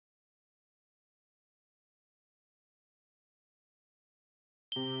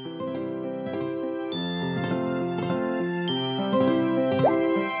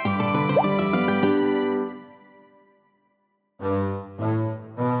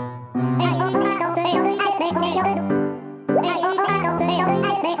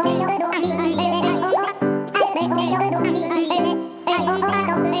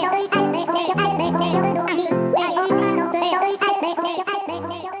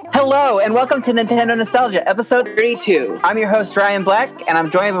Hello, and welcome to Nintendo Nostalgia, episode 32. I'm your host, Ryan Black, and I'm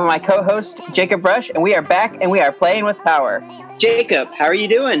joined by my co-host, Jacob Rush, and we are back, and we are playing with power. Jacob, how are you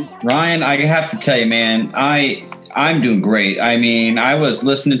doing? Ryan, I have to tell you, man, I'm doing great. I mean, I was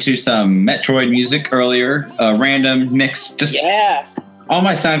listening to some Metroid music earlier, a random mix, just all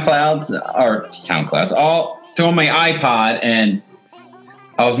my SoundClouds, all through my iPod, and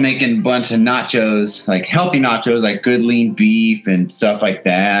I was making a bunch of nachos, like healthy nachos, like good lean beef and stuff like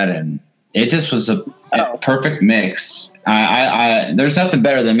that, and it just was a perfect mix. There's nothing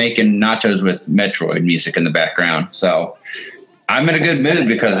better than making nachos with Metroid music in the background, so I'm in a good mood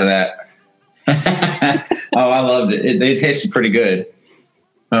because of that. I loved it. They tasted pretty good.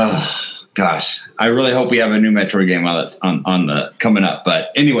 Oh gosh, I really hope we have a new Metroid game on the coming up. But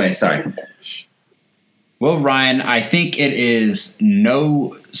anyway, sorry. Well, Ryan, I think it is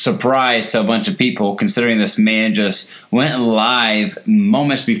no surprise to a bunch of people, considering this man just went live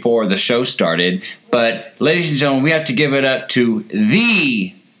moments before the show started. But, ladies and gentlemen, we have to give it up to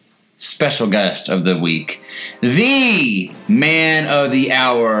the special guest of the week, the man of the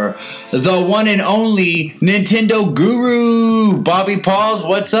hour, the one and only Nintendo Guru, Bobby Pauls.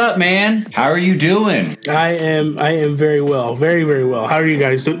 What's up, man? How are you doing? I am very well, very, very well. How are you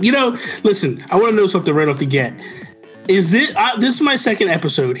guys doing? You know, listen, I want to know something right off the get. Is this this is my second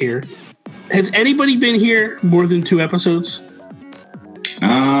episode here? Has anybody been here more than 2 episodes?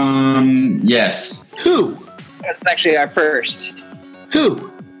 Yes. Who? That's actually our first. Who?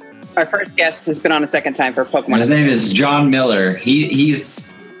 Our first guest has been on a second time for Pokemon. His name is John Miller.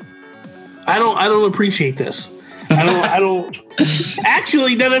 He's. I don't appreciate this. I don't.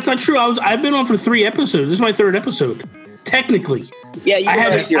 Actually, no, that's not true. I've been on for 3 episodes. This is my 3rd episode, technically. Yeah, I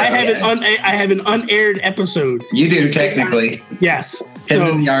have an unaired episode. You do technically. Yes.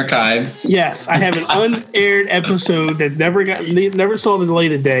 In the archives. Yes, I have an unaired episode that never saw the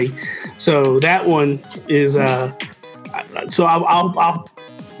light of day. So that one is. So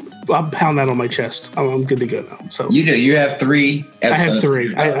I'll pound that on my chest. I'm good to go now. So you do. You have 3 episodes. I have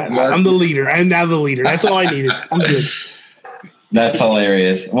 3. I'm the leader. I'm now the leader. That's all I needed. I'm good. That's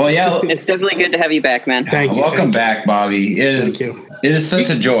hilarious. Well, yeah, it's definitely good to have you back, man. Thank you. Welcome back, Bobby. It is such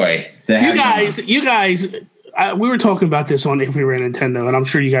a joy to have you guys. We were talking about this on If We Ran Nintendo, and I'm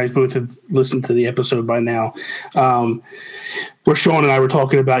sure you guys both have listened to the episode by now. Where Sean and I were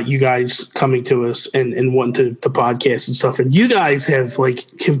talking about you guys coming to us and wanting to podcast and stuff, and you guys have like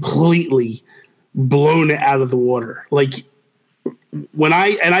completely blown it out of the water. Like when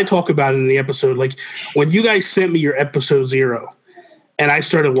I talk about it in the episode, like when you guys sent me your episode 0, and I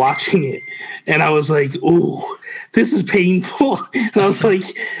started watching it, and I was like, "Ooh, this is painful," and I was like,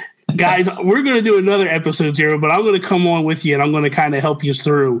 guys, we're going to do another episode 0, but I'm going to come on with you and I'm going to kind of help you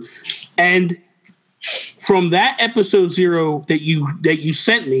through. And from that episode 0 that you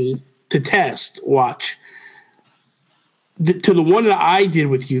sent me to watch, to the one that I did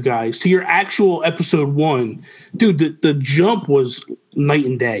with you guys, to your actual episode 1, dude, the jump was night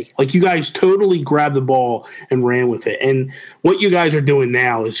and day. Like you guys totally grabbed the ball and ran with it. And what you guys are doing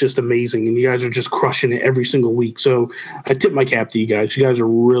now is just amazing. And you guys are just crushing it every single week. So I tip my cap to you guys. You guys are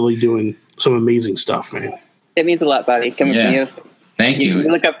really doing some amazing stuff, man. It means a lot, buddy, coming from you. Thank you. We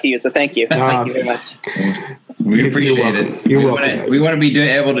look up to you, so thank you. Thank you very much. We appreciate it. You're welcome. We want to be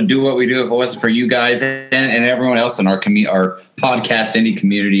able to do what we do if it wasn't for you guys and everyone else in our podcast indie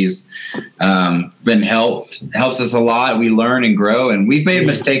communities. Helps us a lot. We learn and grow, and we've made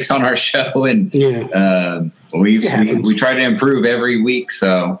mistakes on our show, and we try to improve every week.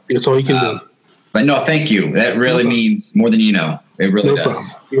 So that's all you can do. But no, thank you. That really means more than you know. It really does.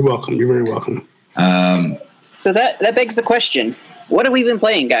 Problem. You're welcome. You're very welcome. So that begs the question: what have we been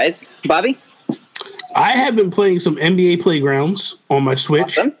playing, guys? Bobby? I have been playing some NBA Playgrounds on my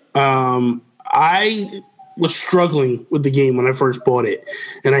Switch. Awesome. I was struggling with the game when I first bought it,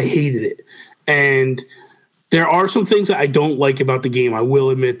 and I hated it. And there are some things that I don't like about the game. I will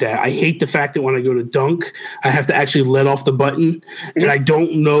admit that. I hate the fact that when I go to dunk, I have to actually let off the button, and I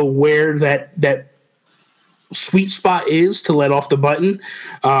don't know where that sweet spot is to let off the button.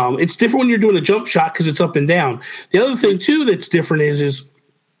 It's different when you're doing a jump shot because it's up and down. The other thing, too, that's different is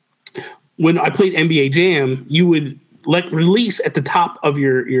when I played NBA Jam, you would release at the top of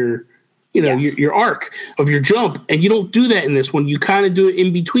your arc of your jump, and you don't do that in this one. You kind of do it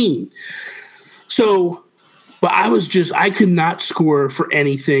in between. So, but I could not score for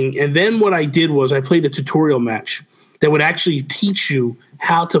anything. And then what I did was I played a tutorial match that would actually teach you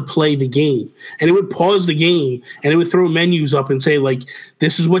how to play the game. And it would pause the game and it would throw menus up and say, like,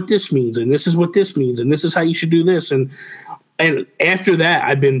 this is what this means, and this is what this means, and this is how you should do this. And after that,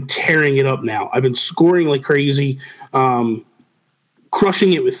 I've been tearing it up now. I've been scoring like crazy.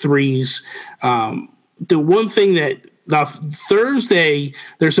 crushing it with threes. The one thing that now Thursday,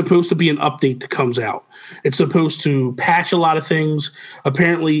 there's supposed to be an update that comes out. It's supposed to patch a lot of things.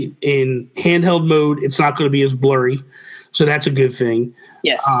 Apparently, in handheld mode, it's not going to be as blurry, so that's a good thing.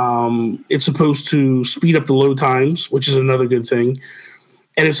 Yes. It's supposed to speed up the load times, which is another good thing.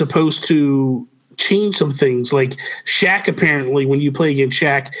 And it's supposed to change some things. Like Shaq, apparently, when you play against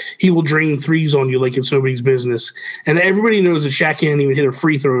Shaq, he will drain threes on you like it's nobody's business. And everybody knows that Shaq can't even hit a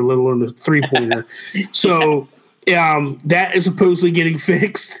free throw, let alone a three-pointer. So that is supposedly getting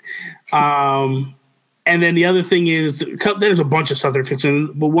fixed. And then the other thing is, there's a bunch of stuff they're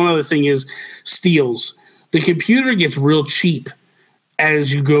fixing, but one other thing is steals. The computer gets real cheap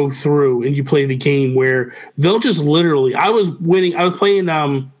as you go through and you play the game, where they'll just literally, I was playing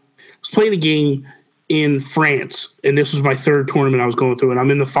a game in France, and this was my third tournament I was going through, and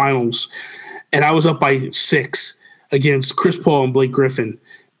I'm in the finals, and I was up by 6 against Chris Paul and Blake Griffin.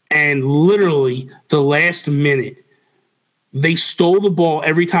 And literally the last minute, they stole the ball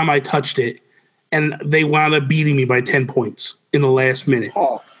every time I touched it, and they wound up beating me by 10 points in the last minute.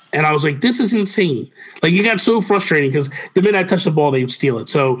 Oh. And I was like, this is insane. Like, it got so frustrating because the minute I touched the ball, they would steal it.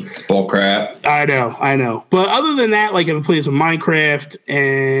 So it's bull crap. I know. But other than that, like, I've been playing some Minecraft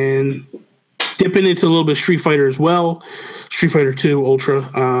and dipping into a little bit of Street Fighter as well. Street Fighter 2 Ultra.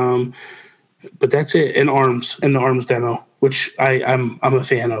 But that's it. And ARMS, and the ARMS demo, which I'm a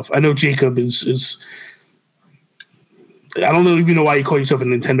fan of. I know Jacob is I don't even know why you call yourself a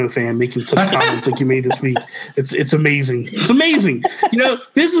Nintendo fan, making such comments like you made this week. It's amazing. It's amazing. You know,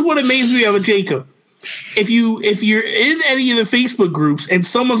 this is what amazes me about Jacob. If you're in any of the Facebook groups and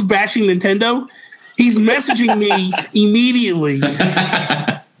someone's bashing Nintendo, he's messaging me immediately,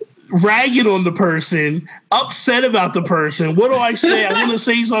 ragging on the person, upset about the person. What do I say? I want to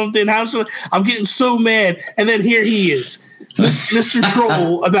say something. I'm getting so mad. And then here he is, Mr.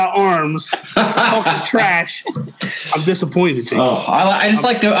 Troll about ARMS, talking trash. I'm disappointed, Jacob. Oh, I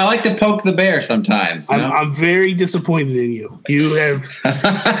like to poke the bear sometimes. You know? I'm very disappointed in you. You have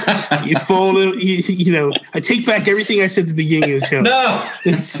fallen. You know, I take back everything I said at the beginning of the show. No,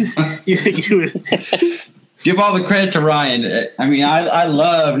 give all the credit to Ryan. I mean, I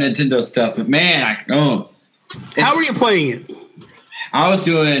love Nintendo stuff, but man, how are you playing it? I was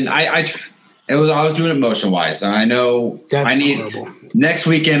doing it motion wise, and I know horrible. Next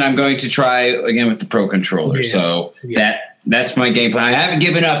weekend I'm going to try again with the Pro Controller. Yeah. So that's my game plan. I haven't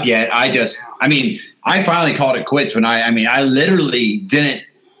given up yet. I finally called it quits when I literally didn't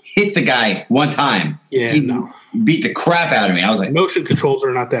hit the guy one time. Yeah, he beat the crap out of me. I was like, motion controls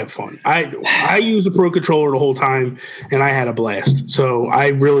are not that fun. I used the Pro Controller the whole time, and I had a blast. So I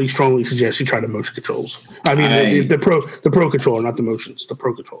really strongly suggest you try the motion controls. I mean, the Pro Controller, not the motions. The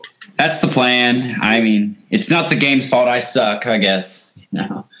Pro Controller. That's the plan. I mean, it's not the game's fault. I suck, I guess.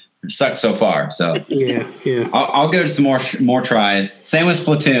 No, it sucked so far. So yeah. I'll go to some more tries. Same with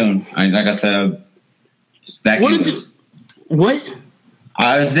Splatoon. Like I said, what?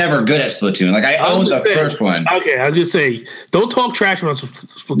 I was never good at Splatoon. Like I owned the first one. Okay, I was just say, don't talk trash about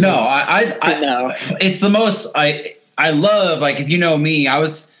Splatoon. No, I know. It's the most I love. Like, if you know me,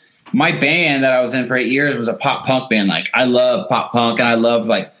 my band that I was in for 8 years was a pop punk band. Like, I love pop punk, and I love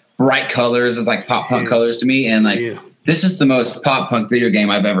like bright colors is like pop punk colors to me. And like, this is the most pop punk video game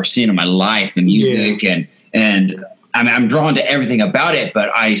I've ever seen in my life. The music and I mean, I'm drawn to everything about it,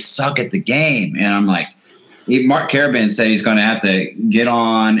 but I suck at the game, and I'm like. Mark Carabin said he's going to have to get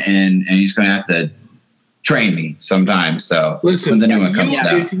on and he's going to have to train me sometime. So listen, when the new one comes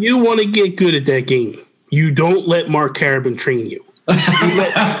out. If you want to get good at that game, you don't let Mark Carabin train you.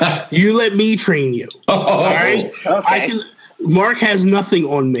 You let me train you. All right? Okay. Mark has nothing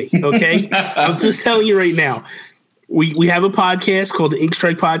on me, okay? I'm just telling you right now. We have a podcast called the Ink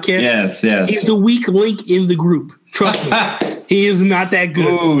Strike Podcast. Yes. He's the weak link in the group. Trust me. He is not that good.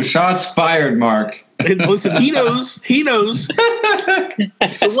 Ooh, shots fired, Mark. Listen, he knows. If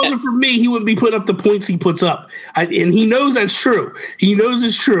it wasn't for me, he wouldn't be putting up the points he puts up. And he knows that's true. He knows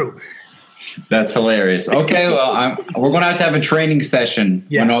it's true. That's hilarious. Okay, well, we're going to have a training session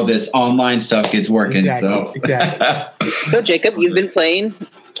when all this online stuff gets working. Exactly. So, Jacob, you've been playing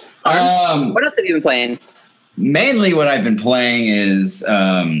ARMS? What else have you been playing? Mainly what I've been playing is,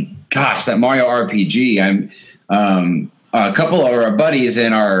 that Mario RPG. I'm a couple of our buddies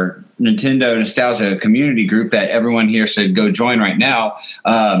in our Nintendo Nostalgia community group that everyone here should go join right now.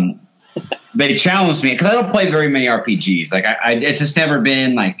 They challenged me because I don't play very many RPGs. Like it's just never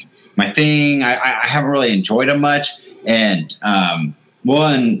been like my thing. I haven't really enjoyed them much. And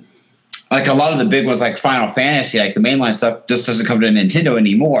one, like a lot of the big ones, like Final Fantasy, like the mainline stuff, just doesn't come to Nintendo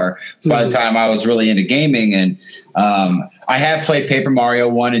anymore. By the time I was really into gaming, and I have played Paper Mario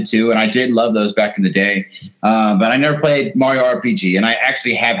 1 and 2, and I did love those back in the day. But I never played Mario RPG, and I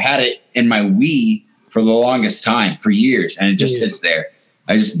actually have had it in my Wii for the longest time, for years, and it just sits there.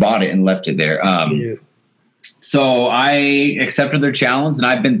 I just bought it and left it there. So I accepted their challenge, and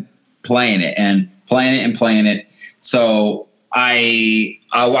I've been playing it. So I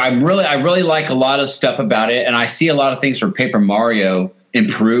really like a lot of stuff about it, and I see a lot of things for Paper Mario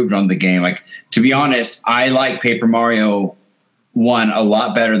improved on the game. Like, to be honest, I like Paper Mario 1 a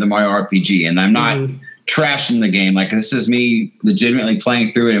lot better than Mario RPG, and I'm not trashing the game. Like, this is me legitimately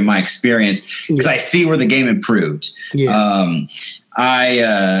playing through it in my experience, because I see where the game improved.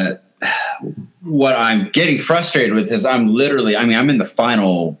 What I'm getting frustrated with is I'm in the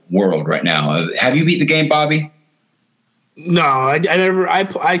final world right now. Have you beat the game, Bobby? No, I never.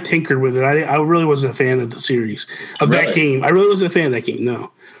 I tinkered with it. I really wasn't a fan of the series of that game. I really wasn't a fan of that game.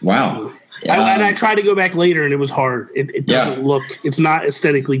 No. Wow. And I tried to go back later, and it was hard. It doesn't look. It's not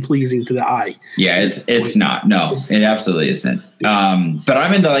aesthetically pleasing to the eye. Yeah, it's not. No, it absolutely isn't. But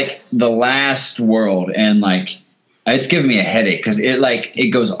I'm in the last world, and it's giving me a headache, because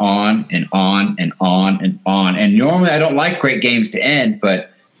it goes on and on and on and on. And normally I don't like great games to end, but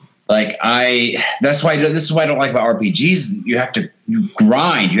this is why I don't like about RPGs. You have to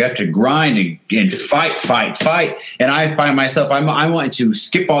grind and fight. And I find myself, I want to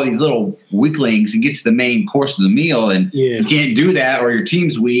skip all these little weaklings and get to the main course of the meal. And you can't do that, or your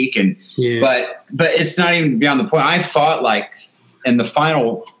team's weak. And, but it's not even beyond the point. I fought in the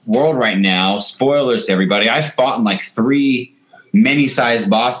final world right now, spoilers to everybody, I fought in 3 mini-sized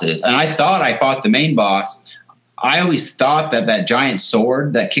bosses. And I thought I fought the main boss. I always thought that giant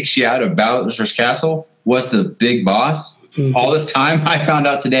sword that kicks you out of Bowser's Castle was the big boss. All this time, I found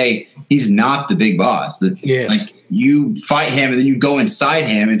out today he's not the big boss. You fight him, and then you go inside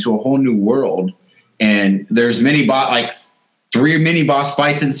him into a whole new world, and there's 3 mini boss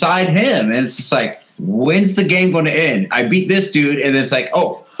fights inside him, and it's just when's the game going to end? I beat this dude, and then it's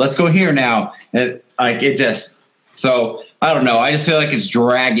oh, let's go here now, and so I don't know. I just feel like it's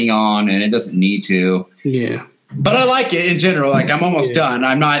dragging on, and it doesn't need to. Yeah. But I like it in general. I'm almost done.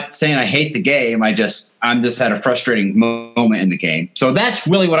 I'm not saying I hate the game. I'm just at a frustrating moment in the game. So that's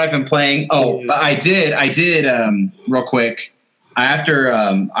really what I've been playing. Oh, I did real quick. After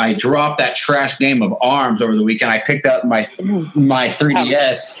I dropped that trash game of ARMS over the weekend, I picked up my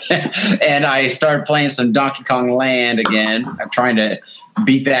 3DS and I started playing some Donkey Kong Land again. I'm trying to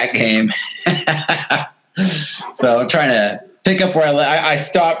beat that game. So I'm trying to pick up where I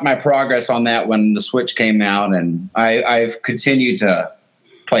stopped my progress on that when the Switch came out, and I've continued to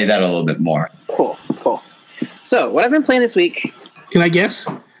play that a little bit more. Cool. So what I've been playing this week. Can I guess?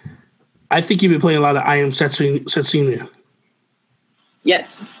 I think you've been playing a lot of I Am Setsuna.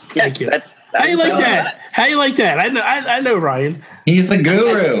 Yes. Thank you. How you like that? How you like that? I know Ryan. He's the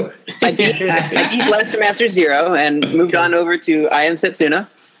guru. I beat Blaster Master Zero and moved on over to I Am Setsuna.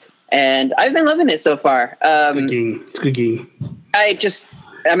 And I've been loving it so far. Good game. It's a good game.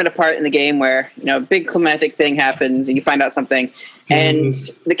 I'm at a part in the game where, a big climatic thing happens and you find out something, and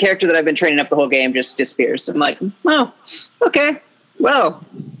the character that I've been training up the whole game just disappears. I'm like, oh, okay. Well,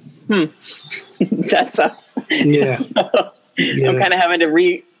 that sucks. Yeah. I'm kind of having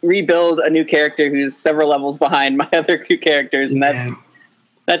to rebuild a new character who's several levels behind my other 2 characters, and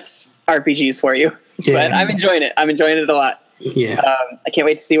that's RPGs for you. Yeah. But I'm enjoying it. I'm enjoying it a lot. Yeah. I can't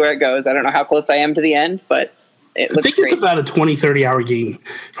wait to see where it goes. I don't know how close I am to the end, but it looks great. It's about a 20-30 hour game,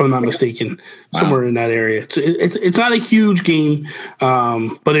 if I'm not mistaken, somewhere in that area. It's not a huge game,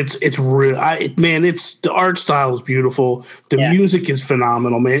 but it's real. The art style is beautiful. The music is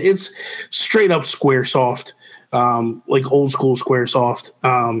phenomenal, man. It's straight up Squaresoft, old school Squaresoft.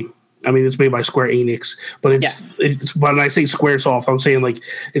 It's made by Square Enix, but it's when I say Squaresoft, I'm saying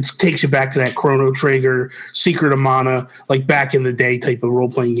it takes you back to that Chrono Trigger, Secret of Mana, back in the day type of role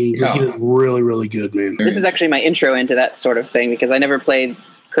playing game. It is really, really good, man. This is actually my intro into that sort of thing, because I never played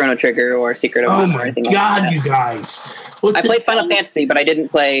Chrono Trigger or Secret of Mana or anything like that. Oh my God, you guys! I played Final Fantasy, but I didn't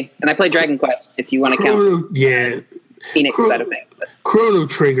play, and I played Dragon Quest, if you want to count. Phoenix side of things. Chrono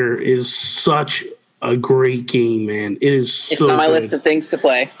Trigger is such a great game, man. It's on my list of things to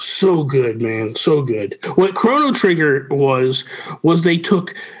play. So good, man. So good. What Chrono Trigger was they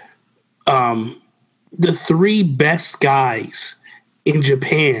took the 3 best guys in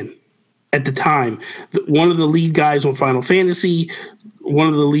Japan at the time. One of the lead guys on Final Fantasy, one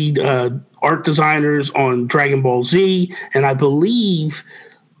of the lead art designers on Dragon Ball Z, and I believe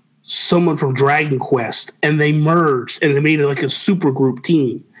someone from Dragon Quest, and they merged and they made it like a super group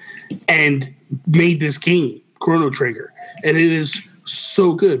team. and made this game, Chrono Trigger. And it is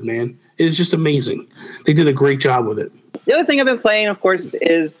so good, man. It is just amazing. They did a great job with it. The other thing I've been playing, of course,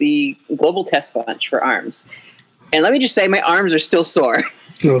 is the Global Test Punch for ARMS. And let me just say, my arms are still sore.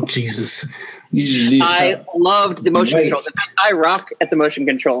 Oh, Jesus. I loved the motion controls. In fact, I rock at the motion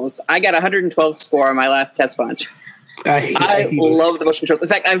controls. I got 112 score on my last Test Punch. I love the motion controls. In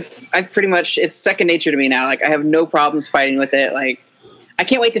fact, I've pretty much, it's second nature to me now. Like, I have no problems fighting with it. Like, I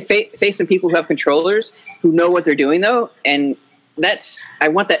can't wait to face some people who have controllers who know what they're doing, though. And I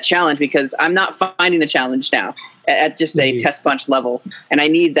want that challenge because I'm not finding the challenge now at just a Test Punch level. And I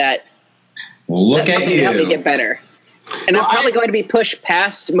need that. Well, look at you. To help me get better. And I'm probably going to be pushed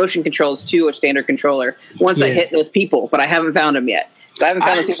past motion controls to a standard controller once I hit those people, but I haven't found them yet. So I haven't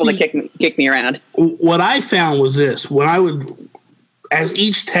found those people to kick me around. What I found was this. As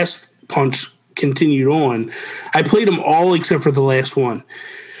each Test Punch continued on, I played them all except for the last one.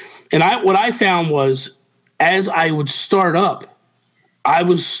 And what I found was, as I would start up,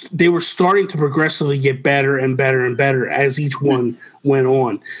 they were starting to progressively get better and better and better as each one went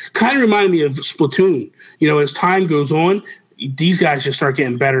on. Kind of reminded me of Splatoon. As time goes on, these guys just start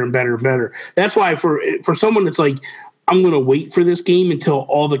getting better and better and better. That's why for someone that's like, I'm going to wait for this game until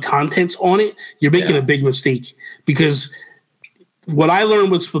all the content's on it, you're making a big mistake. Because what I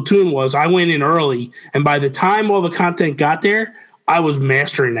learned with Splatoon was I went in early, and by the time all the content got there, I was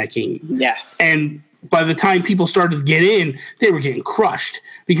mastering that game. Yeah. And by the time people started to get in, they were getting crushed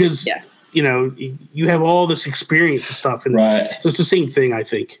because, you have all this experience and stuff. And so it's the same thing, I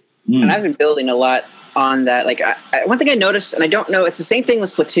think. And I've been building a lot on that. Like, one thing I noticed, and I don't know, it's the same thing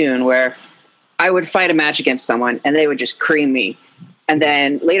with Splatoon, where I would fight a match against someone and they would just cream me. And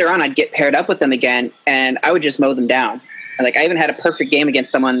then later on, I'd get paired up with them again and I would just mow them down. Like, I even had a perfect game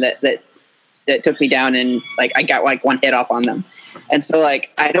against someone that took me down, and like I got like one hit off on them. And so,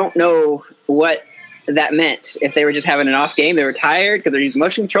 like, I don't know what that meant. If they were just having an off game, they were tired because they're using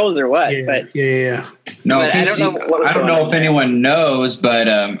motion controls or what. No, I don't know if anyone knows, but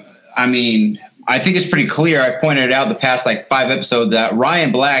I mean, I think it's pretty clear. I pointed out the past like 5 episodes that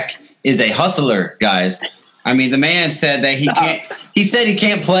Ryan Black is a hustler, guys. I mean, the man said that he said he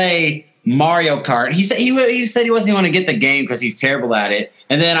can't play Mario Kart. He said he wasn't going to get the game because he's terrible at it.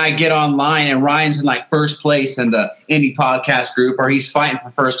 And then I get online and Ryan's in like first place in the indie podcast group, or he's fighting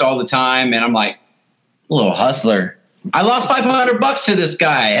for first all the time. And I'm like, a little hustler. I lost $500 to this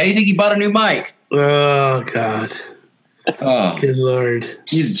guy. How do you think he bought a new mic? Oh God. Oh, good Lord.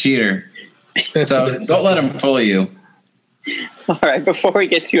 He's a cheater. Don't let him fool you. All right, before we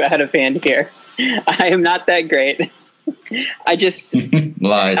get too out of hand here, I am not that great. I just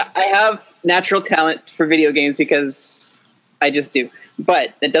lies. I have natural talent for video games because I just do.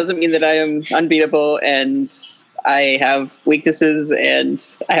 But it doesn't mean that I am unbeatable, and I have weaknesses, and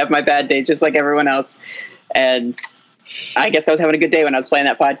I have my bad days just like everyone else. And I guess I was having a good day when I was playing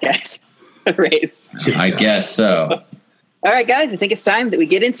that podcast race. I guess so. All right, guys, I think it's time that we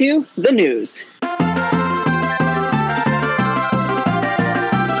get into the news.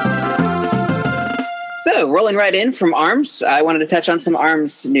 So, rolling right in from ARMS, I wanted to touch on some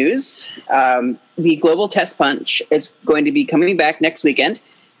ARMS news. The Global Test Punch is going to be coming back next weekend.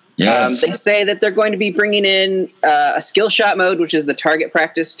 Yes. They say that they're going to be bringing in a skill shot mode, which is the target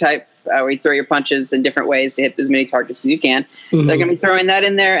practice type, where you throw your punches in different ways to hit as many targets as you can. Mm-hmm. They're going to be throwing that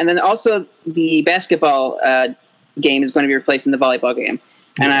in there. And then also the basketball game is going to be replacing the volleyball game.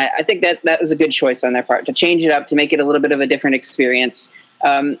 And I think that was a good choice on their part, to change it up, to make it a little bit of a different experience.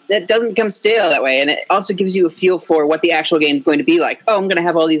 That doesn't become stale that way. And it also gives you a feel for what the actual game is going to be like. Oh, I'm going to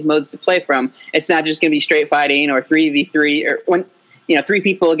have all these modes to play from. It's not just going to be straight fighting or 3v3 or when, 3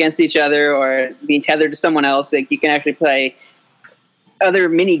 people against each other or being tethered to someone else. Like, you can actually play other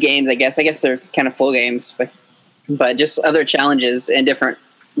mini games, I guess. I guess they're kind of full games, but just other challenges in different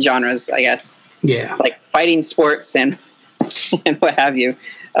genres, I guess. Yeah. Like fighting sports and what have you.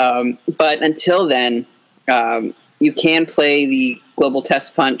 But until then, you can play the Global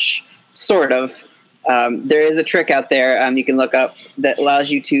Test Punch, sort of. There is a trick out there you can look up that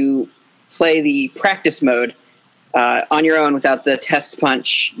allows you to play the practice mode on your own without the Test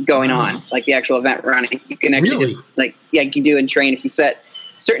Punch going on, like the actual event running. You can actually just, you can do and train. If you set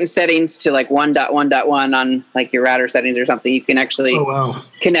certain settings to like 1.1.1 on like your router settings or something, you can actually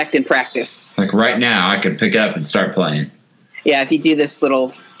connect and practice. Like right now, I could pick up and start playing. Yeah, if you do this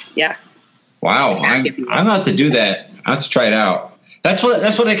little, Wow, I'm about to do that. I have to try it out. That's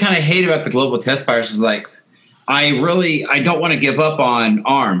what I kind of hate about the Global Test Virus is like, I don't want to give up on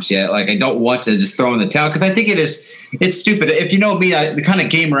ARMS yet. Like, I don't want to just throw in the towel because I think it's stupid. If you know me, the kind of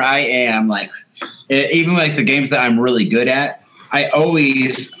gamer I am, like, even like the games that I'm really good at, I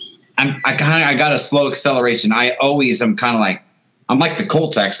always I got a slow acceleration. I always am kind of like, I'm like the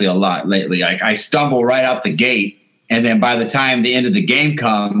Colts actually a lot lately. Like I stumble right out the gate, and then by the time the end of the game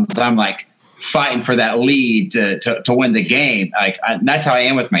comes, I'm like fighting for that lead to win the game. That's how I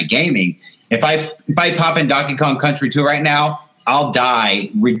am with my gaming. If I pop in Donkey Kong Country 2 right now, I'll die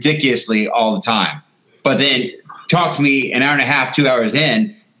ridiculously all the time. But then talk to me an hour and a half, 2 hours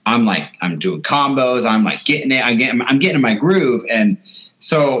in, I'm doing combos. I'm like getting it. I'm getting in my groove. And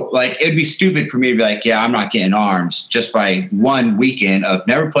so like, it'd be stupid for me to be like, yeah, I'm not getting arms just by one weekend of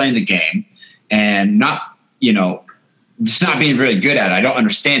never playing the game and not, just not being really good at it. I don't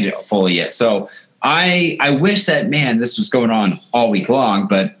understand it fully yet. So I wish that, man, this was going on all week long,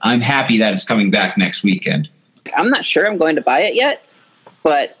 but I'm happy that it's coming back next weekend. I'm not sure I'm going to buy it yet,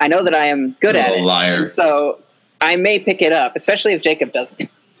 but I know that I am good at it. Liar. So I may pick it up, especially if Jacob doesn't,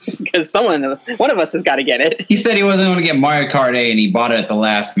 because one of us has got to get it. He said he wasn't going to get Mario Kart 8 and he bought it at the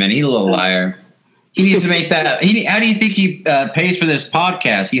last minute. He's a little liar. He needs to make that. How do you think he pays for this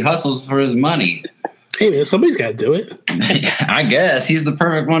podcast? He hustles for his money. Hey man, somebody's got to do it. I guess he's the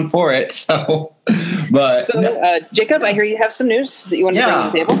perfect one for it. So, Jacob, I hear you have some news that you want to bring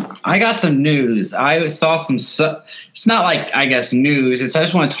to the table. I got some news. I saw some. It's not like I guess news. I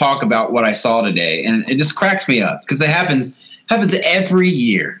just want to talk about what I saw today, and it just cracks me up because it happens every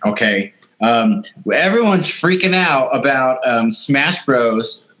year. Okay, everyone's freaking out about Smash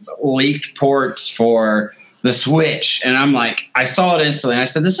Bros. Leaked ports for the Switch, and I'm like, I saw it instantly, and I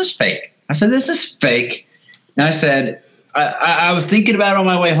said, "This is fake." And I said, I was thinking about it on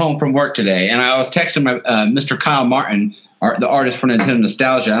my way home from work today, and I was texting my Mr. Kyle Martin, the artist for Nintendo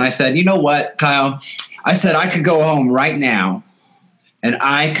Nostalgia, and I said, you know what, Kyle? I said I could go home right now, and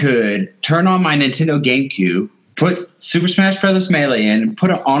I could turn on my Nintendo GameCube, put Super Smash Bros. Melee in, and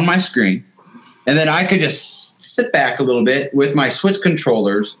put it on my screen, and then I could just sit back a little bit with my Switch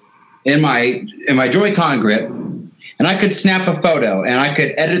controllers in my Joy-Con grip, and I could snap a photo, and I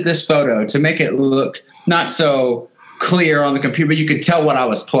could edit this photo to make it look not so clear on the computer, but you could tell what I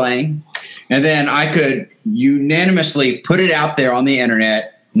was playing. And then I could unanimously put it out there on the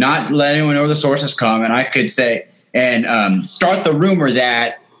internet, not let anyone know where the sources come, and I could say and start the rumor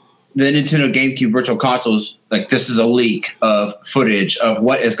that the Nintendo GameCube Virtual Consoles, like this is a leak of footage of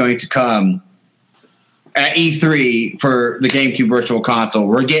what is going to come at E3 for the GameCube Virtual Console.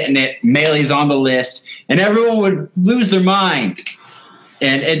 We're getting it. Melee's on the list, and everyone would lose their mind.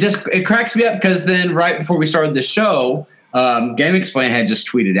 And it cracks me up because then right before we started the show, Game Explain had just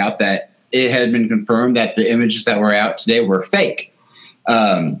tweeted out that it had been confirmed that the images that were out today were fake.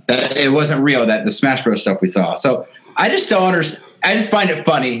 That it wasn't real, that the Smash Bros. Stuff we saw. So I just don't understand. I just find it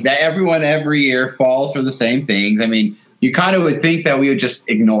funny that everyone every year falls for the same things. I mean, you kind of would think that we would just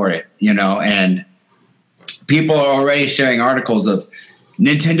ignore it, and people are already sharing articles of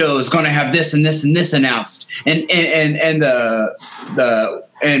Nintendo is going to have this and this and this announced, and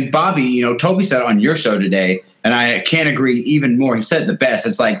Bobby, Toby said on your show today, and I can't agree even more. He said it the best.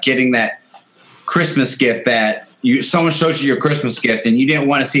 It's like getting that Christmas gift that someone shows you your Christmas gift and you didn't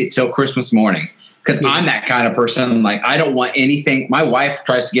want to see it till Christmas morning. Because I'm that kind of person. Like, I don't want anything. My wife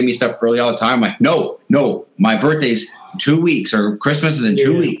tries to give me stuff early all the time. I'm like, no, my birthday's 2 weeks or Christmas is in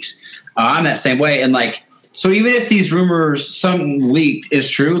 2 weeks. I'm that same way. And like, so even if these rumors, something leaked is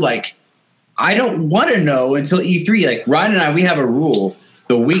true, like, I don't want to know until E3. Like, Ryan and I, we have a rule.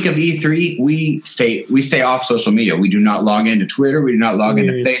 The week of E3, we stay off social media. We do not log into Twitter. We do not log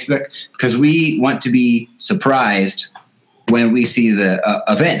into Facebook because we want to be surprised when we see the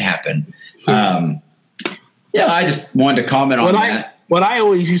event happen. I just wanted to comment on that. What I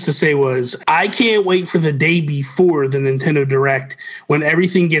always used to say was, I can't wait for the day before the Nintendo Direct when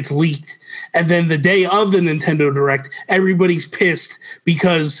everything gets leaked. And then the day of the Nintendo Direct, everybody's pissed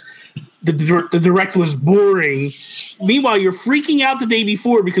because the Direct was boring. Meanwhile, you're freaking out the day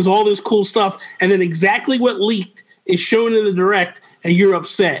before because all this cool stuff, and then exactly what leaked is shown in the Direct, and you're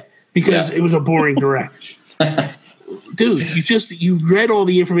upset because it was a boring Direct. Dude, you read all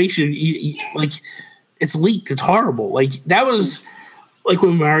the information. Like, it's leaked. It's horrible. Like, that was like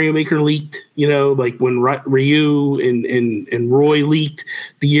when Mario Maker leaked, like when Ryu and Roy leaked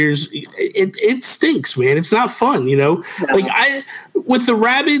the years. It stinks, man. It's not fun, No. Like, with the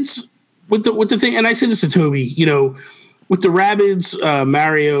Rabbids, with the thing, and I said this to Toby, with the Rabbids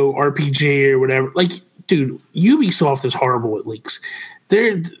Mario RPG or whatever, like, dude, Ubisoft is horrible at leaks.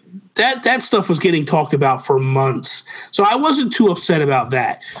 That stuff was getting talked about for months. So I wasn't too upset about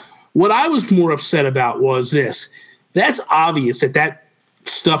that. What I was more upset about was this. That's obvious that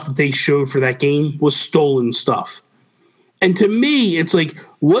stuff that they showed for that game was stolen stuff. And to me, it's like,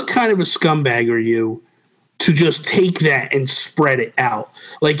 what kind of a scumbag are you to just take that and spread it out?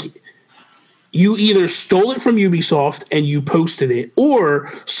 Like, you either stole it from Ubisoft and you posted it,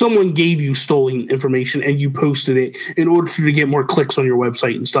 or someone gave you stolen information and you posted it in order to get more clicks on your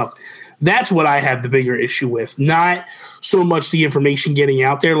website and stuff. That's what I have the bigger issue with, not so much the information getting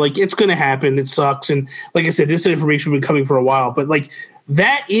out there. Like, it's going to happen. It sucks. And like I said, this information has been coming for a while, but like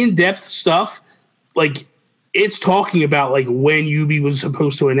that in-depth stuff, like it's talking about like when Ubi was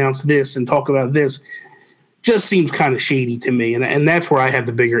supposed to announce this and talk about this, just seems kind of shady to me. And that's where I have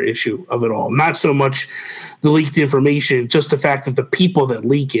the bigger issue of it all. Not so much the leaked information, just the fact that the people that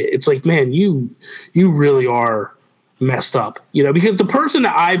leak it, it's like, man, you really are messed up, because the person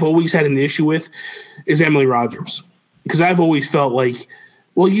that I've always had an issue with is Emily Rogers, because I've always felt like,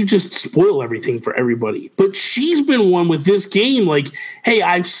 well, you just spoil everything for everybody. But she's been one with this game, like, hey,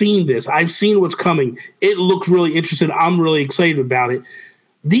 I've seen this. I've seen what's coming. It looks really interesting. I'm really excited about it.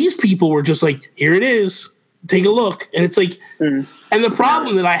 These people were just like, here it is. Take a look. And it's like, and the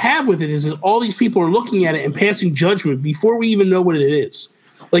problem that I have with it is that all these people are looking at it and passing judgment before we even know what it is.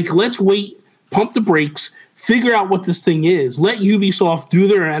 Like, let's wait, pump the brakes, figure out what this thing is. Let Ubisoft do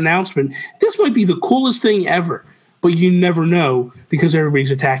their announcement. This might be the coolest thing ever, but you never know because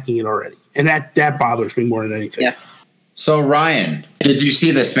everybody's attacking it already. And that bothers me more than anything. Yeah. So, Ryan, did you see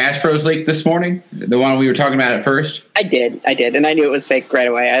the Smash Bros. Leak this morning? The one we were talking about at first? I did. And I knew it was fake right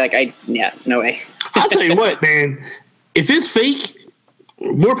away. No way. I'll tell you what, man. If it's fake,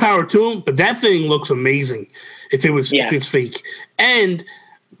 more power to them. But that thing looks amazing. If it's fake, and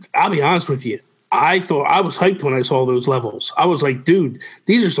I'll be honest with you, I thought I was hyped when I saw those levels. I was like, dude,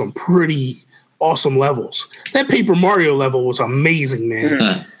 these are some pretty awesome levels. That Paper Mario level was amazing, man.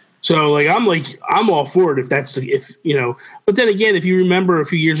 Mm-hmm. So I'm all for it But then again, if you remember a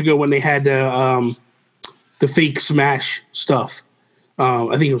few years ago when they had the fake Smash stuff.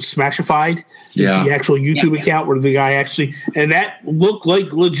 I think it was Smashified. Yeah. The actual YouTube account where the guy actually, and that looked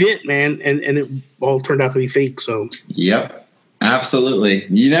like legit, man. And it all turned out to be fake. So, yep, absolutely.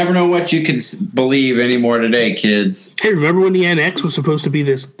 You never know what you can believe anymore today, kids. Hey, remember when the NX was supposed to be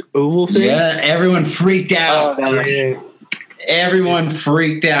this oval thing? Yeah, everyone freaked out. Oh, yeah. Everyone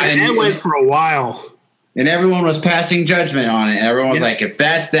freaked out. And that went for a while. And everyone was passing judgment on it. Everyone was like, if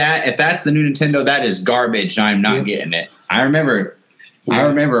that's the new Nintendo, that is garbage. I'm not getting it. I remember.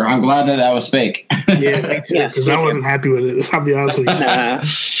 I'm glad that was fake. Yeah, me too, because I wasn't happy with it. I'll be honest with you.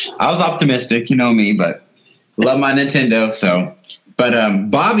 I was optimistic, you know me, but love my Nintendo. So,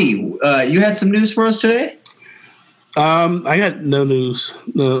 but Bobby, you had some news for us today? I got no news.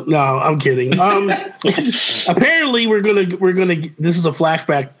 No, I'm kidding. Apparently, we're gonna. This is a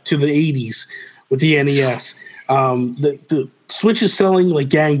flashback to the '80s with the NES. The Switch is selling like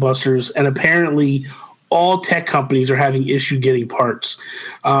gangbusters, and apparently all tech companies are having issue getting parts.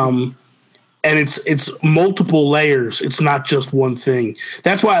 And it's multiple layers. It's not just one thing.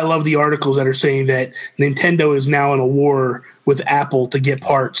 That's why I love the articles that are saying that Nintendo is now in a war with Apple to get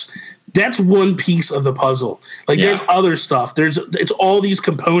parts. That's one piece of the puzzle. There's other stuff. It's all these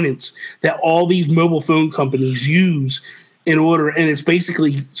components that all these mobile phone companies use in order, and it's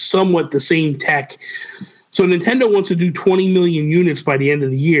basically somewhat the same tech. So Nintendo wants to do 20 million units by the end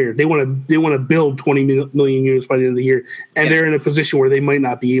of the year. They want to build 20 million units by the end of the year, and they're in a position where they might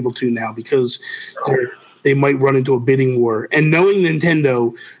not be able to now because they might run into a bidding war. And knowing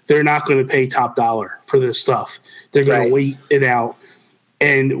Nintendo, they're not going to pay top dollar for this stuff. They're going to wait it out,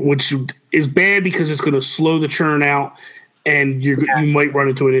 and which is bad because it's going to slow the churn out. And you might run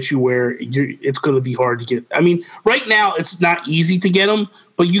into an issue where it's going to be hard to get. I mean, right now it's not easy to get them,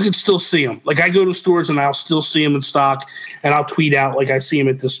 but you can still see them. Like I go to stores and I'll still see them in stock, and I'll tweet out like I see them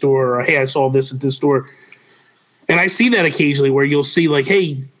at the store, or hey, I saw this at this store. And I see that occasionally where you'll see like,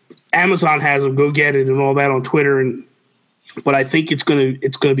 hey, Amazon has them, go get it, and all that on Twitter. But I think it's gonna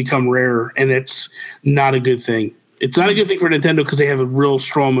become rarer, and it's not a good thing. It's not a good thing for Nintendo because they have a real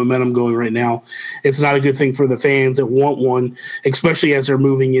strong momentum going right now. It's not a good thing for the fans that want one, especially as they're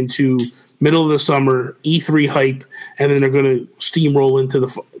moving into middle of the summer, E3 hype, and then they're going to steamroll into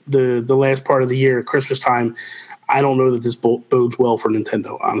the last part of the year at Christmas time. I don't know that this bodes well for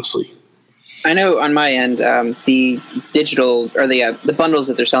Nintendo, honestly. I know on my end, the digital or the bundles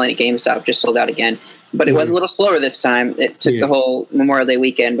that they're selling at GameStop just sold out again. But it was a little slower this time. It took the whole Memorial Day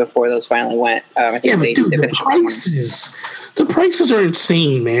weekend before those finally went. I think the prices are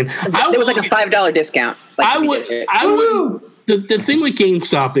insane, man. It was like a $5 discount. The thing with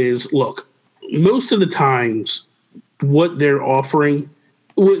GameStop is, look, most of the times what they're offering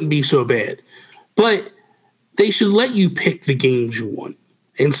wouldn't be so bad, but they should let you pick the games you want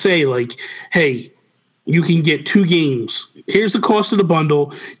and say like, hey, you can get 2 games. Here's the cost of the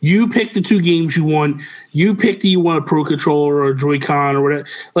bundle. You pick the 2 games you want. You pick that you want a Pro Controller or a Joy-Con or whatever.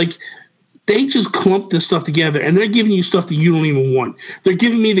 Like, they just clump this stuff together, and they're giving you stuff that you don't even want. They're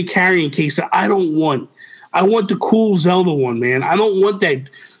giving me the carrying case that I don't want. I want the cool Zelda one, man. I don't want that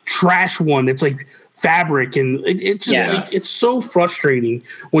trash one. It's like fabric, and it's just it's so frustrating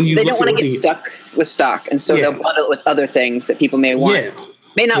when you. They don't want to get stuck with stock, and so they'll bundle it with other things that people may want. Yeah.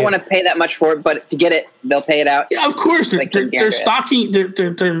 May not want to pay that much for it, but to get it, they'll pay it out. Yeah, of course. They're stocking.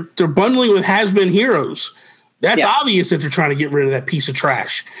 They're bundling with has-been heroes. That's obvious that they're trying to get rid of that piece of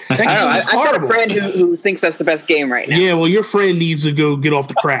trash. That game is horrible. I've got a friend who thinks that's the best game right now. Yeah, well, your friend needs to go get off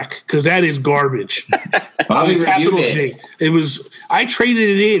the crack because that is garbage. Capital J. It was. I traded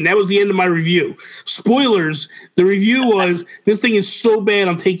it in. That was the end of my review. Spoilers. The review was, this thing is so bad,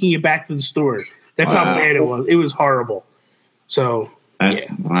 I'm taking it back to the store. That's how bad it was. It was horrible. So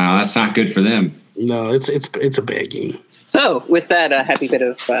wow, that's not good for them. No, it's a bad game. So with that happy bit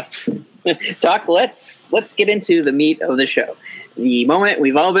of talk, let's get into the meat of the show, the moment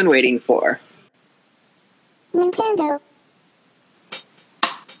we've all been waiting for. Nintendo.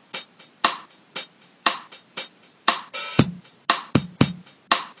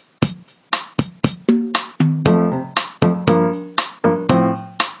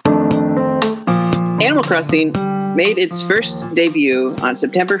 Animal Crossing made its first debut on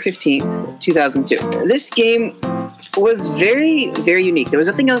September 15th, 2002. This game was very, very unique. There was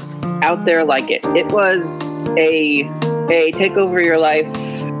nothing else out there like it. It was a take over your life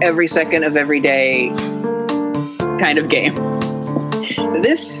every second of every day kind of game.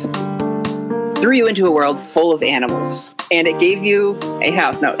 This threw you into a world full of animals, and it gave you a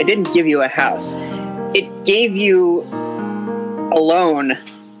house. No, it didn't give you a house. It gave you a loan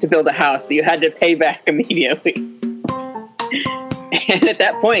to build a house that you had to pay back immediately. And at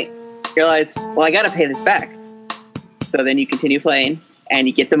that point, you realize, well, I got to pay this back. So then you continue playing, and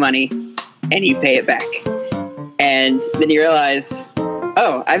you get the money, and you pay it back. And then you realize,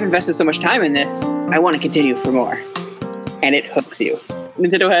 oh, I've invested so much time in this, I want to continue for more. And it hooks you.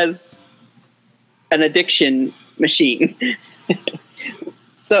 Nintendo has an addiction machine.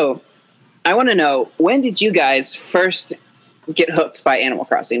 So, I want to know, when did you guys first get hooked by Animal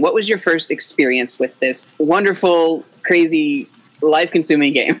Crossing? What was your first experience with this wonderful, crazy,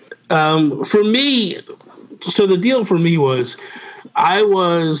 life-consuming game? For me, so the deal for me was, I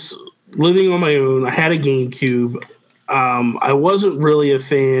was living on my own. I had a GameCube. I wasn't really a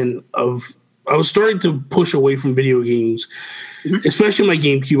fan of. I was starting to push away from video games, especially my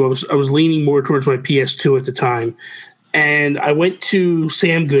GameCube. I was leaning more towards my PS2 at the time, and I went to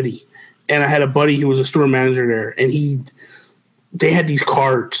Sam Goody, and I had a buddy who was a store manager there, and they had these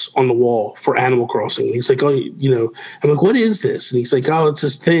cards on the wall for Animal Crossing. And he's like, oh, I'm like, what is this? And he's like, oh, it's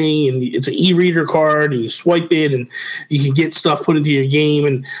this thing, and it's an e-reader card, and you swipe it, and you can get stuff put into your game.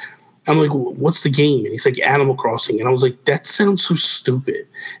 And I'm like, what's the game? And he's like, Animal Crossing. And I was like, that sounds so stupid.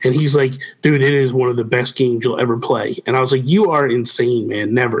 And he's like, dude, it is one of the best games you'll ever play. And I was like, you are insane,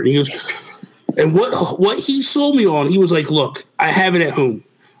 man, never. And he goes, and what he sold me on, he was like, look, I have it at home.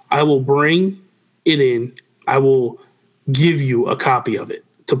 I will bring it in. I will give you a copy of it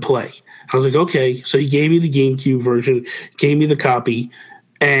to play. I was like, okay. So he gave me the GameCube version, gave me the copy,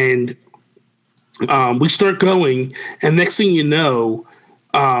 and we start going, and next thing you know,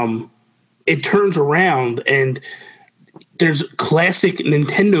 it turns around and there's classic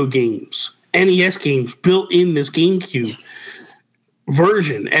Nintendo games, NES games built in this GameCube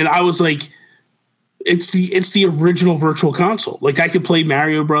version. And I was like, it's the original Virtual Console. Like, I could play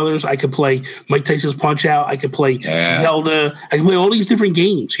Mario Brothers, I could play Mike Tyson's Punch-Out, I could play Zelda, I could play all these different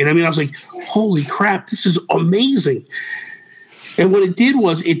games. You know what I mean? I was like, holy crap, this is amazing. And what it did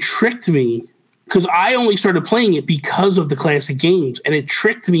was it tricked me, because I only started playing it because of the classic games, and it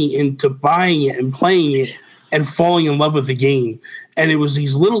tricked me into buying it and playing it and falling in love with the game. And it was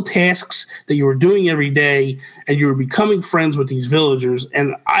these little tasks that you were doing every day, and you were becoming friends with these villagers.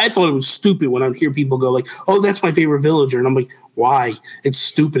 And I thought it was stupid when I'd hear people go like, oh, that's my favorite villager. And I'm like, why? It's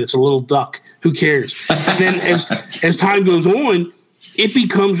stupid. It's a little duck. Who cares? And then as time goes on, it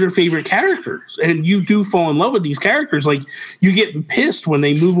becomes your favorite characters, and you do fall in love with these characters. Like, you get pissed when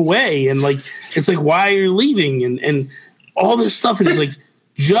they move away, and like, it's like, why are you leaving? And all this stuff. And it's like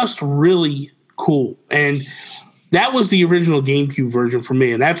just really cool. And that was the original GameCube version for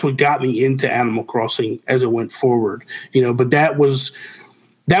me. And that's what got me into Animal Crossing as it went forward, but that was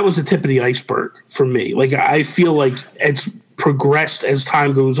the tip of the iceberg for me. Like, I feel like it's progressed as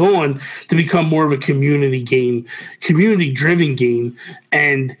time goes on to become more of a community game, community-driven game.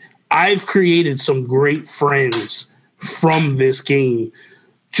 And I've created some great friends from this game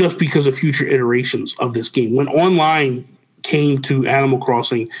just because of future iterations of this game. When online came to Animal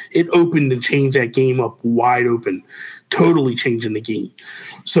Crossing, it opened and changed that game up wide open, totally changing the game.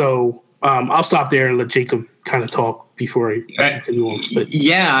 So I'll stop there and let Jacob kind of talk before I continue on. But.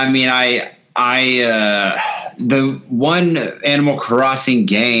 Yeah, I mean, the one Animal Crossing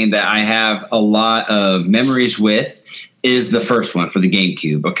game that I have a lot of memories with is the first one for the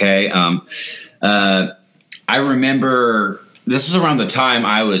GameCube. Okay, I remember this was around the time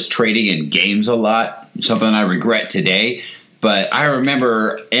I was trading in games a lot, something I regret today. But I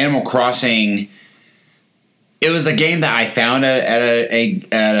remember Animal Crossing. It was a game that I found at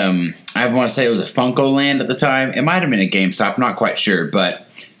I want to say it was a Funko Land at the time. It might have been a GameStop, I'm not quite sure, but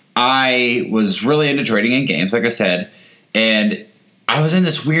I was really into trading in games, like I said, and I was in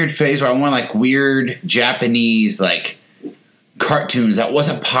this weird phase where I wanted like weird Japanese like cartoons that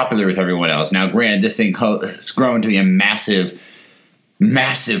wasn't popular with everyone else. Now, granted, this thing has grown to be a massive,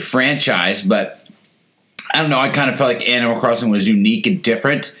 massive franchise, but I don't know. I kind of felt like Animal Crossing was unique and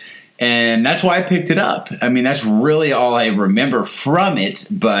different. And that's why I picked it up. I mean, that's really all I remember from it.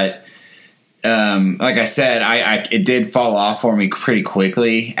 But like I said, it did fall off for me pretty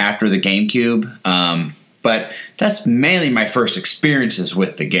quickly after the GameCube. But that's mainly my first experiences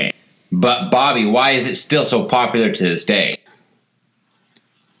with the game. But Bobby, why is it still so popular to this day?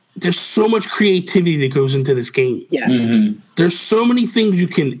 There's so much creativity that goes into this game. Yeah. Mm-hmm. There's so many things you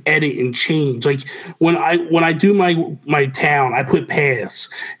can edit and change. Like when I do my town, I put paths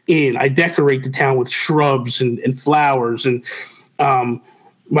in. I decorate the town with shrubs and flowers, and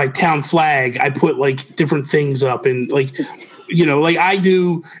my town flag, I put like different things up, and like like I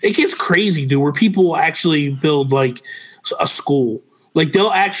do. It gets crazy, dude. Where people actually build like a school. Like they'll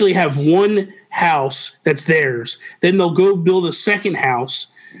actually have one house that's theirs, then they'll go build a second house.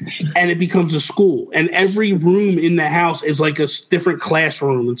 And it becomes a school, and every room in the house is like a different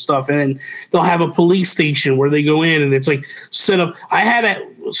classroom and stuff. And then they'll have a police station where they go in, and it's like set up.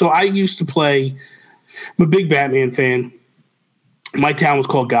 So I used to play. I'm a big Batman fan. My town was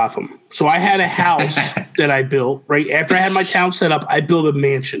called Gotham, so I had a house that I built right after I had my town set up. I built a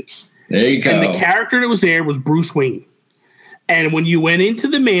mansion. There you go. And the character that was there was Bruce Wayne. And when you went into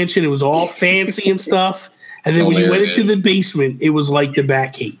the mansion, it was all fancy and stuff. And then when you went into the basement, it was like the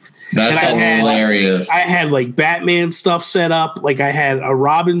Batcave. That's hilarious. I had like Batman stuff set up. Like I had a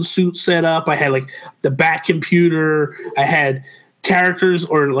Robin suit set up. I had like the Bat computer. I had characters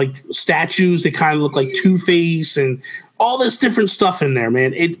or like statues that kind of look like Two-Face and all this different stuff in there,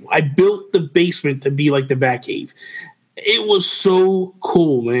 man. I built the basement to be like the Batcave. It was so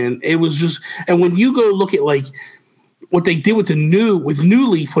cool, man. It was just, and when you go look at like, what they did with New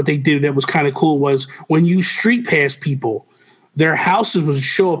Leaf, what they did that was kind of cool was when you street pass people, their houses would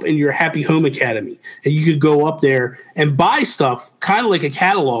show up in your Happy Home Academy, and you could go up there and buy stuff, kind of like a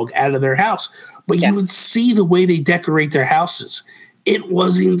catalog out of their house. But you would see the way they decorate their houses. It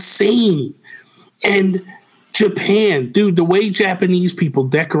was insane. And Japan, dude, the way Japanese people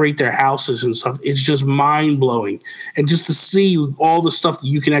decorate their houses and stuff is just mind blowing. And just to see all the stuff that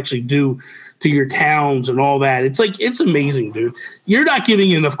you can actually do to your towns and all that. It's amazing, dude. You're not giving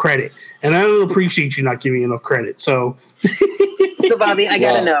enough credit, and I don't appreciate you not giving enough credit. So Bobby, I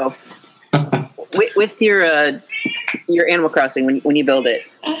gotta know with your Animal Crossing when you build it.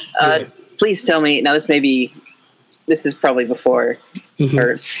 Please tell me. Now, this is probably before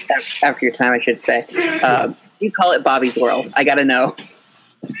or after your time, I should say. You call it Bobby's World. I gotta know.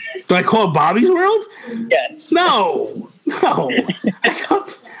 Do I call it Bobby's World? Yes. No.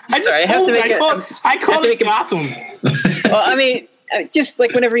 I called it Gotham. Well, I mean, just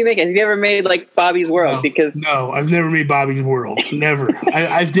like whenever you make it, have you ever made like Bobby's World? No, I've never made Bobby's World. Never.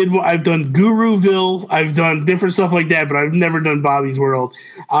 I've done Guruville. I've done different stuff like that, but I've never done Bobby's World.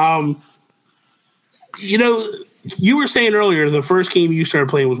 You were saying earlier the first game you started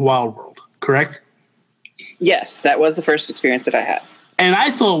playing was Wild World, correct? Yes, that was the first experience that I had. And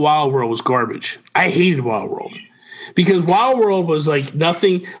I thought Wild World was garbage. I hated Wild World. Because Wild World was like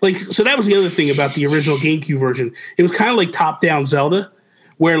nothing like, so that was the other thing about the original GameCube version. It was kind of like top-down Zelda,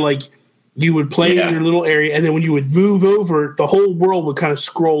 where like you would play in your little area, and then when you would move over, the whole world would kind of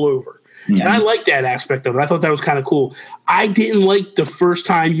scroll over. Yeah. And I liked that aspect of it. I thought that was kind of cool. I didn't like the first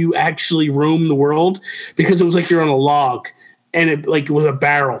time you actually roam the world because it was like you're on a log, and it was a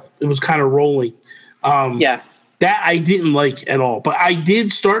barrel. It was kind of rolling. That I didn't like at all. But I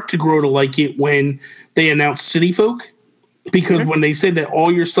did start to grow to like it when they announced City Folk, because when they said that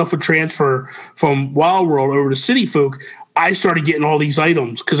all your stuff would transfer from Wild World over to City Folk, I started getting all these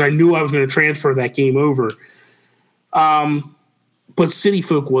items because I knew I was going to transfer that game over. But City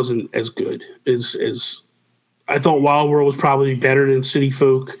Folk wasn't as good as I thought. Wild World was probably better than City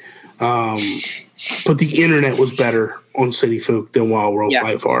Folk, but the internet was better on City Folk than Wild World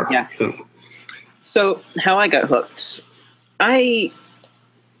by far. Yeah. So how I got hooked, I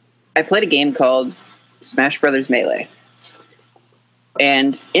I played a game called Smash Brothers Melee.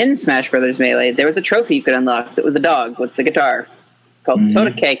 And in Smash Brothers Melee, there was a trophy you could unlock that was a dog with the guitar called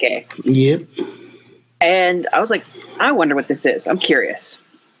Tota KK. Yep. And I was like, I wonder what this is. I'm curious.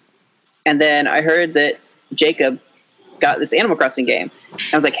 And then I heard that Jacob got this Animal Crossing game.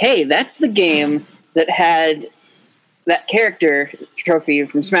 I was like, hey, that's the game that had that character trophy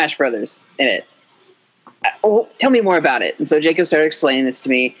from Smash Brothers in it. Oh, tell me more about it. And so Jacob started explaining this to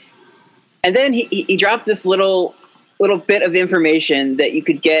me. And then he dropped this little bit of information that you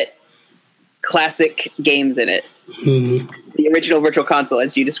could get classic games in it. Mm-hmm. The original Virtual Console,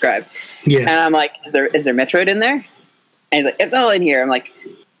 as you described. Yeah. And I'm like, is there Metroid in there? And he's like, it's all in here. I'm like,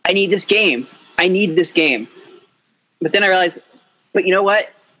 I need this game. But then I realized, but you know what?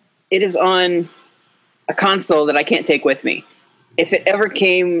 It is on a console that I can't take with me. If it ever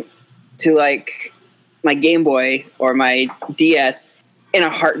came to like my Game Boy or my DS, in a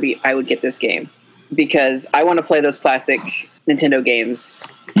heartbeat, I would get this game because I want to play those classic Nintendo games.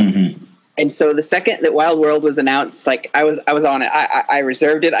 Mm-hmm. And so the second that Wild World was announced, like I was on it. I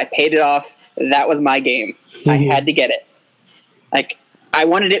reserved it. I paid it off. That was my game. Mm-hmm. I had to get it. Like I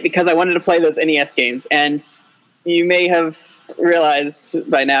wanted it because I wanted to play those NES games. And you may have realized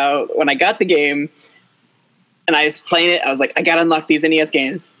by now when I got the game and I was playing it, I was like, I got to unlock these NES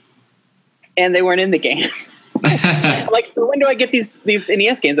games. And they weren't in the game. I'm like, so when do I get these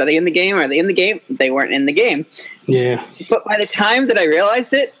NES games? Are they in the game? Are they in the game? They weren't in the game. Yeah. But by the time that I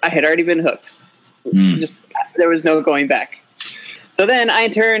realized it, I had already been hooked. Just there was no going back. So then I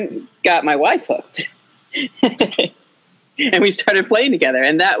in turn got my wife hooked. And we started playing together.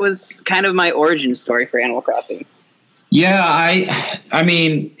 And that was kind of my origin story for Animal Crossing. Yeah, I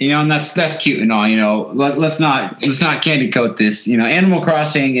mean, you know, and that's cute and all, you know. Let's not candy coat this. You know, Animal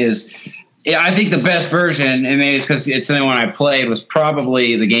Crossing is, I think the best version, and maybe it's because it's the only one I played, was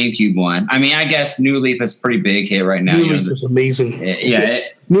probably the GameCube one. I mean, I guess New Leaf is a pretty big hit right now. New Leaf is amazing. Yeah,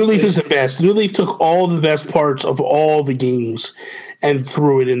 New Leaf is the best. New Leaf took all the best parts of all the games and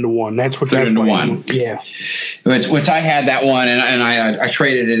threw it into one. That's what that's into one. Yeah, which I had that one, and I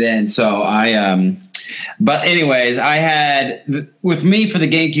traded it in. So But anyways, I had, with me for the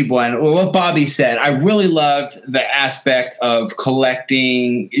GameCube one, what Bobby said, I really loved the aspect of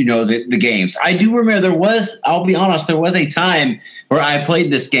collecting, you know, the games. I do remember I'll be honest, there was a time where I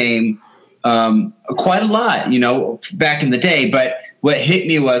played this game quite a lot, you know, back in the day. But what hit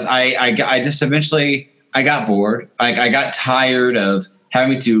me was I just eventually, I got bored. I got tired of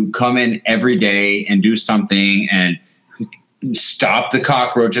having to come in every day and do something and stop the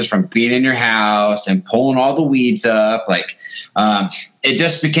cockroaches from being in your house and pulling all the weeds up. Like, it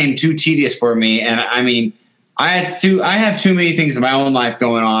just became too tedious for me. And I mean, I have too many things in my own life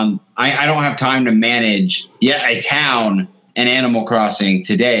going on. I don't have time to manage yet a town and Animal Crossing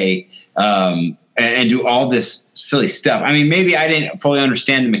today, and do all this silly stuff. I mean, maybe I didn't fully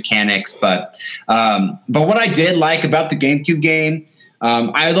understand the mechanics, but what I did like about the GameCube game,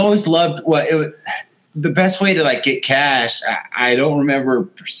 I always loved the best way to like get cash. I don't remember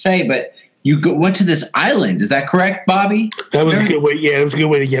per se, but you went to this island. Is that correct, Bobby? That was a good way. Yeah, it was a good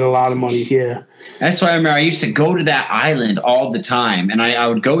way to get a lot of money. Yeah, that's why I remember. I used to go to that island all the time, and I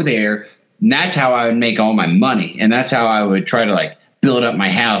would go there. And that's how I would make all my money, and that's how I would try to like build up my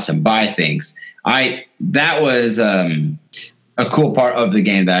house and buy things. That was a cool part of the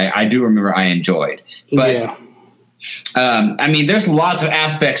game that I do remember I enjoyed. But yeah. I mean, there's lots of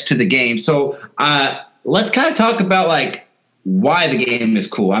aspects to the game. So let's kind of talk about like why the game is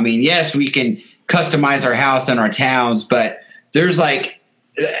cool. I mean, yes, we can customize our house and our towns, but there's like,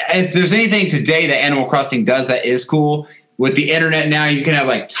 if there's anything today that Animal Crossing does that is cool, with the internet now, you can have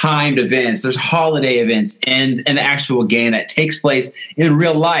like timed events. There's holiday events in an actual game that takes place in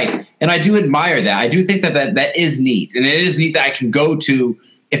real life. And I do admire that. I do think that is neat. And it is neat that I can go to,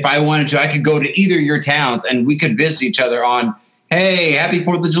 if I wanted to, I could go to either of your towns and we could visit each other on, hey, happy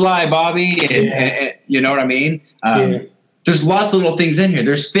 4th of July, Bobby. And you know what I mean? There's lots of little things in here.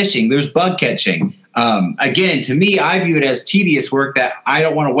 There's fishing. There's bug catching. Again, to me, I view it as tedious work that I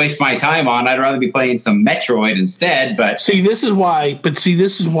don't want to waste my time on. I'd rather be playing some Metroid instead. But this is why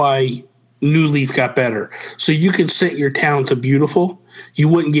New Leaf got better. So you could set your town to beautiful. You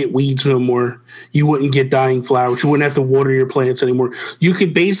wouldn't get weeds no more. You wouldn't get dying flowers. You wouldn't have to water your plants anymore. You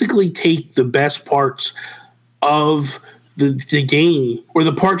could basically take the best parts of the game, or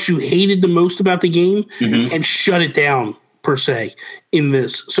the parts you hated the most about the game, and shut it down, per se, in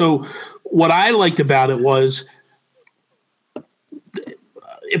this. So what I liked about it was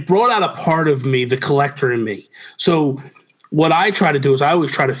it brought out a part of me, the collector in me. So what I try to do is I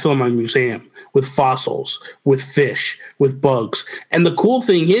always try to fill my museum with fossils, with fish, with bugs. And the cool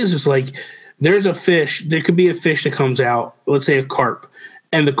thing is like there's a fish, there could be a fish that comes out, let's say a carp,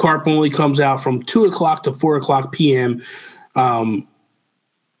 and the carp only comes out from 2 o'clock to 4 o'clock p.m.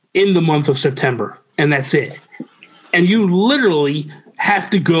 In the month of September, and that's it. And you literally have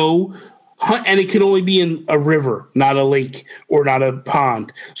to go hunt, and it can only be in a river, not a lake or not a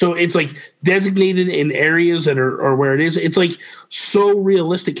pond. So it's like designated in areas that are where it is. It's like so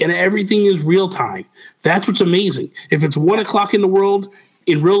realistic, and everything is real time. That's what's amazing. If it's 1 o'clock in the world,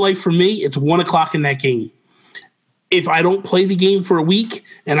 in real life for me, it's 1 o'clock in that game. If I don't play the game for a week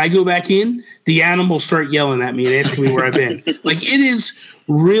and I go back in, the animals start yelling at me and asking me where I've been. Like, it is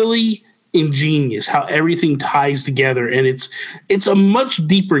really ingenious how everything ties together, and it's a much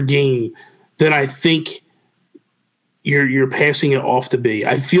deeper game than I think you're passing it off to be.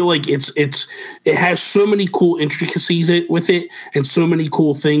 I feel like it has so many cool intricacies with it, and so many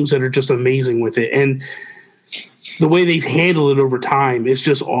cool things that are just amazing with it, and the way they've handled it over time is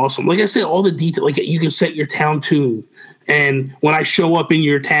just awesome. Like I said, all the detail, like you can set your town tune, and when I show up in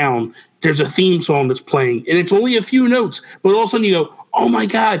your town, there's a theme song that's playing, and it's only a few notes, but all of a sudden you go, oh my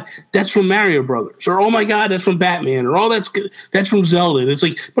God, that's from Mario Brothers, or oh my God, that's from Batman, or that's from Zelda. And it's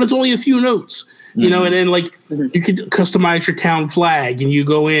like, but it's only a few notes, you know, and then like you could customize your town flag, and you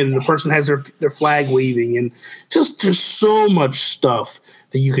go in and the person has their flag waving, and just there's so much stuff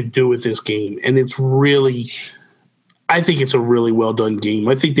that you could do with this game. And it's really, I think it's a really well done game.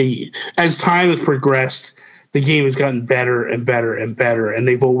 I think as time has progressed, the game has gotten better and better and better, and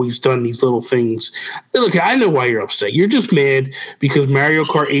they've always done these little things. Look, I know why you're upset. You're just mad because Mario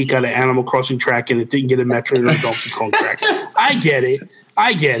Kart 8 got an Animal Crossing track and it didn't get a Metroid or a Donkey Kong track. I get it.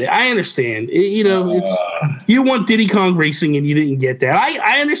 I understand. You want Diddy Kong Racing and you didn't get that.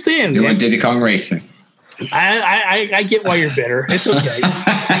 I understand. You want Diddy Kong Racing. I get why you're bitter. It's okay.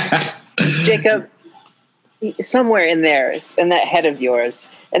 Jacob, somewhere in there, in that head of yours,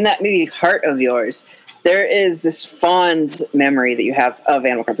 in that maybe heart of yours, there is this fond memory that you have of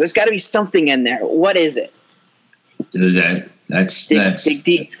Animal Crossing. There's got to be something in there. What is it? That's dig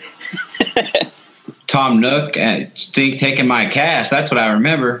deep. Tom Nook taking my cast. That's what I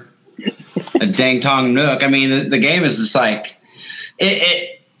remember. A dang Tom Nook. I mean, the game is just like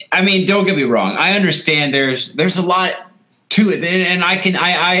it. I mean, don't get me wrong. I understand there's a lot to it, and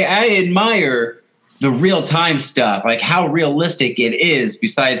I admire the real time stuff, like how realistic it is,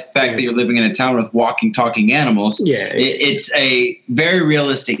 besides the fact that you're living in a town with walking, talking animals. Yeah. It's a very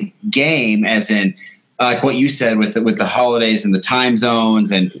realistic game, as in like what you said with the holidays and the time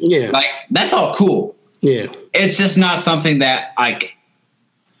zones, and like that's all cool. Yeah. It's just not something that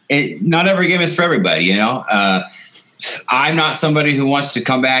not every game is for everybody, you know? I'm not somebody who wants to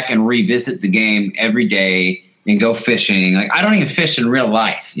come back and revisit the game every day and go fishing. Like, I don't even fish in real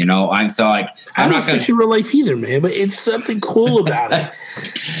life, you know. I'm not fish in real life either, man. But it's something cool about it.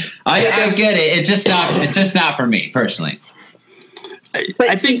 I get it. It's just not for me personally. But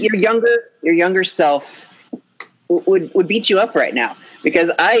I think your younger self would beat you up right now, because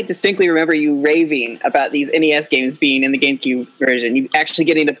I distinctly remember you raving about these NES games being in the GameCube version. You actually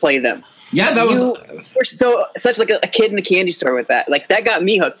getting to play them. Yeah, you were such like a kid in a candy store with that. Like, that got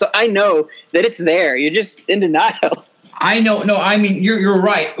me hooked. So I know that it's there. You're just in denial. I know. No, I mean, you're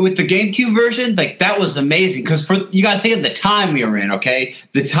right. With the GameCube version, like, that was amazing, because you got to think of the time we were in. Okay,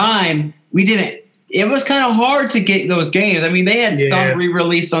 the time we didn't. It was kind of hard to get those games. I mean, they had some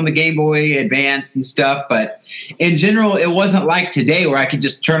re-released on the Game Boy Advance and stuff, but in general, it wasn't like today where I could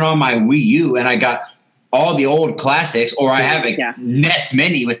just turn on my Wii U and I got all the old classics, or I have a NES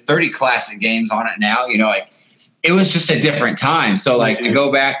Mini with 30 classic games on it now. You know, like, it was just a different time. So, like, to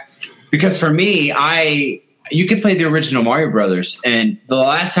go back, because for me, you could play the original Mario Brothers, and the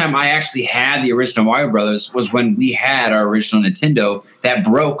last time I actually had the original Mario Brothers was when we had our original Nintendo that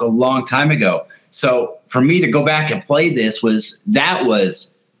broke a long time ago. So for me to go back and play this was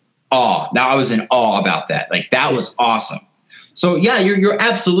awe. Now, I was in awe about that. Like, that was awesome. So yeah, you're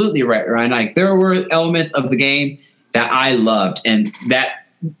absolutely right, Ryan. Like, there were elements of the game that I loved, and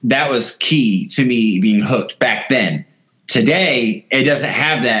that was key to me being hooked back then. Today, it doesn't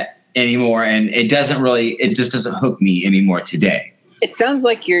have that anymore, and it just doesn't hook me anymore today. It sounds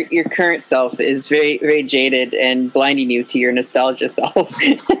like your current self is very, very jaded and blinding you to your nostalgia self.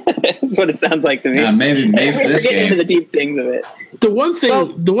 That's what it sounds like to me. Maybe for this game. We're getting into the deep things of it. The one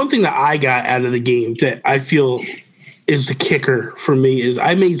thing that I got out of the game that I feel is the kicker for me is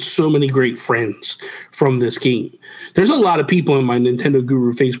I made so many great friends from this game. There's a lot of people in my Nintendo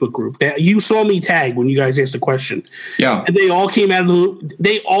Guru Facebook group that you saw me tag when you guys asked the question. Yeah. And they all came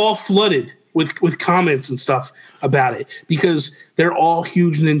they all flooded with comments and stuff about it because they're all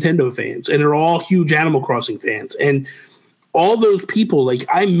huge Nintendo fans and they're all huge Animal Crossing fans. And all those people, like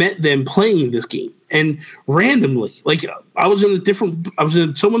I met them playing this game and randomly, like I was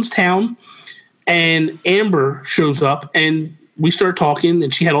in someone's town and Amber shows up and we start talking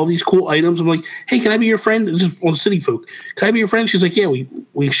and she had all these cool items. I'm like, hey, can I be your friend? This is on City Folk. Can I be your friend? She's like, yeah, we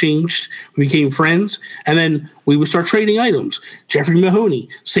exchanged, we became friends. And then we would start trading items. Jeffrey Mahoney,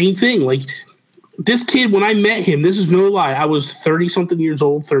 same thing. Like this kid, when I met him, this is no lie. I was 30 something years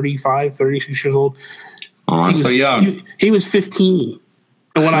old, 35, 36 years old. Oh, I'm so young. He was 15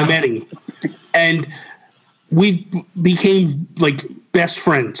 when I met him. And we became like best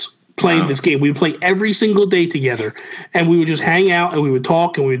friends. Playing this game. We would play every single day together and we would just hang out and we would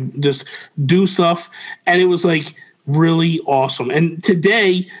talk and we'd just do stuff. And it was like really awesome. And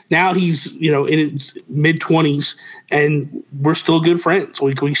today, now he's, in his mid-20s and we're still good friends.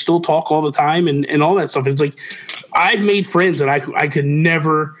 We still talk all the time and all that stuff. It's like I've made friends that I could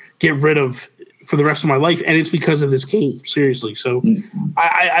never get rid of for the rest of my life. And it's because of this game. Seriously. So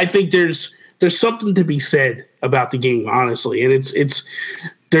I think there's something to be said about the game, honestly. And it's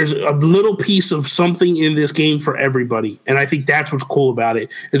there's a little piece of something in this game for everybody. And I think that's what's cool about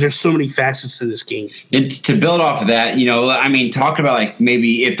it, is there's so many facets to this game. And to build off of that, talking about like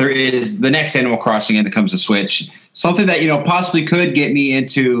maybe if there is the next Animal Crossing game that comes to Switch, something that, possibly could get me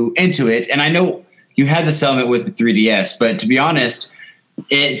into it. And I know you had this element with the 3DS, but to be honest,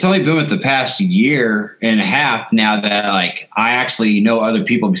 it's only been with the past year and a half now that like I actually know other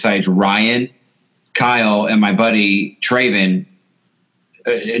people besides Ryan, Kyle, and my buddy Traven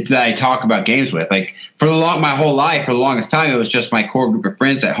that I talk about games with. Like my whole life, for the longest time, it was just my core group of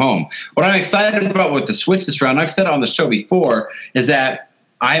friends at home. What I'm excited about with the Switch this round, I've said it on the show before, is that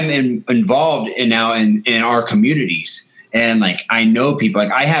I'm involved in our communities. And like, I know people,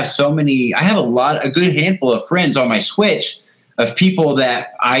 like I have a good handful of friends on my Switch of people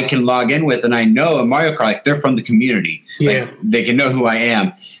that I can log in with. And I know in Mario Kart, like they're from the community. Yeah. Like, they can know who I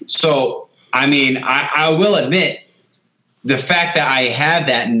am. So, I will admit, the fact that I have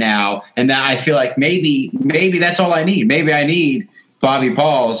that now and that I feel like maybe that's all I need. Maybe I need Bobby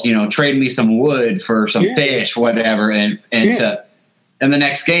Paul's, trade me some wood for some fish, whatever. And the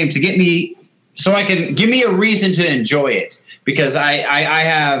next game to get me, so I can give me a reason to enjoy it, because I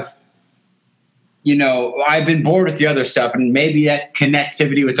have, I've been bored with the other stuff, and maybe that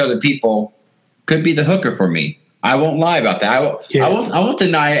connectivity with other people could be the hooker for me. I won't lie about that. I won't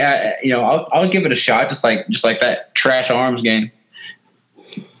deny. I'll give it a shot, just like that Trash Arms game.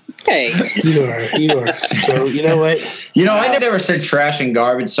 Hey, you are. So you know what? I never said trash and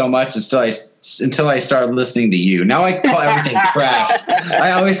garbage so much until I started listening to you. Now I call everything trash.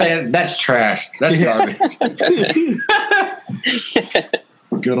 I always say that's trash. That's garbage.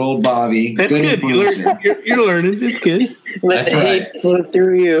 Good old Bobby. That's good. You're learning. It's good. Let the hate flow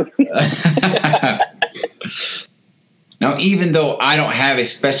through you. Now, even though I don't have a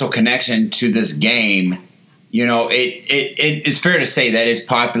special connection to this game, it's fair to say that it's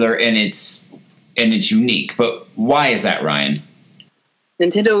popular and it's unique. But why is that, Ryan?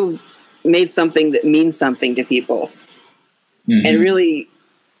 Nintendo made something that means something to people, and really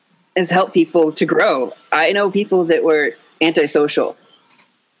has helped people to grow. I know people that were antisocial,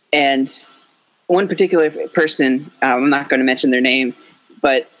 and one particular person, I'm not going to mention their name,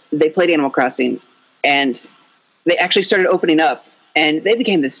 but they played Animal Crossing, and they actually started opening up, and they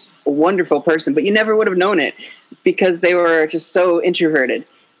became this wonderful person, but you never would have known it because they were just so introverted.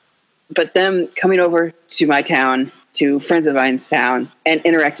 But them coming over to my town, to friends of mine's town, and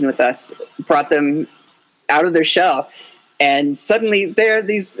interacting with us brought them out of their shell. And suddenly they're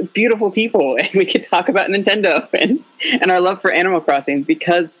these beautiful people, and we could talk about Nintendo and our love for Animal Crossing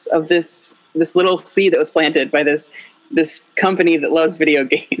because of this little seed that was planted by this company that loves video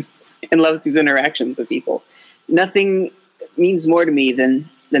games and loves these interactions with people. Nothing means more to me than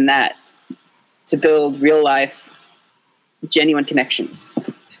that, to build real life, genuine connections.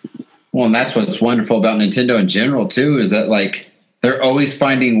 Well, and that's what's wonderful about Nintendo in general too, is that like they're always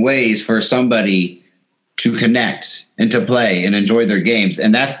finding ways for somebody to connect and to play and enjoy their games.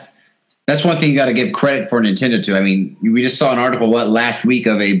 And that's one thing you got to give credit for Nintendo to. I mean, we just saw an article last week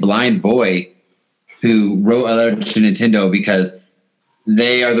of a blind boy who wrote a letter to Nintendo because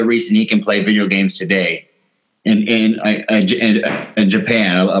they are the reason he can play video games today. In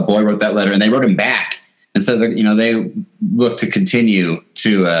Japan, a boy wrote that letter, and they wrote him back and said that they look to continue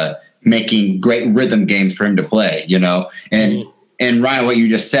to making great rhythm games for him to play. And Ryan, what you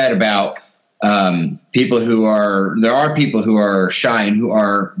just said about people who are shy and who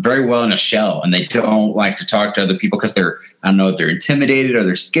are very well in a shell, and they don't like to talk to other people because they're intimidated or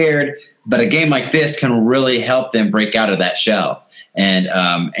they're scared. But a game like this can really help them break out of that shell, and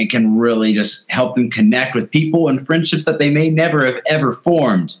can really just help them connect with people and friendships that they may never have ever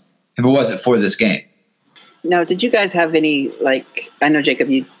formed if it wasn't for this game. Now, did you guys have any, I know, Jacob,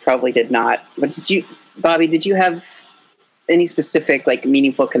 you probably did not, but Bobby, did you have any specific,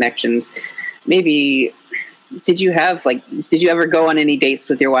 meaningful connections? Maybe, did you ever go on any dates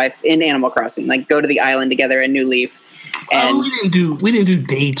with your wife in Animal Crossing? Go to the island together in New Leaf? And we didn't do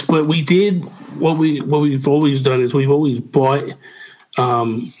dates, but we did, what we've always done is we've always bought,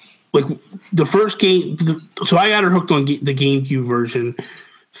 the first game, so I got her hooked on the GameCube version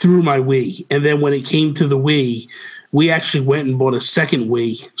through my Wii. And then when it came to the Wii, we actually went and bought a second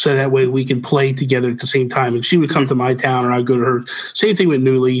Wii so that way we could play together at the same time. And she would come to my town or I'd go to her. Same thing with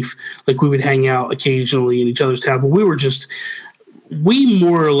New Leaf. We would hang out occasionally in each other's town. But we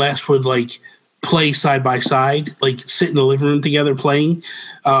more or less would play side by side, sit in the living room together playing,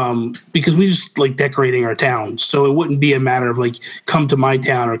 because we just decorating our towns. So it wouldn't be a matter of come to my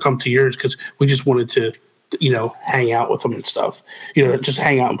town or come to yours, because we just wanted to hang out with them and stuff, just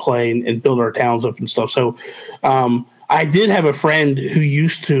hang out and play and build our towns up and stuff. So I did have a friend who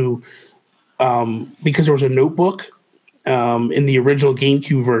used to, because there was a notebook in the original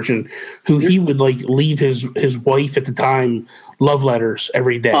GameCube version, who he would leave his wife at the time love letters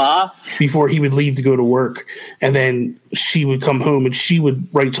every day before he would leave to go to work. And then she would come home and she would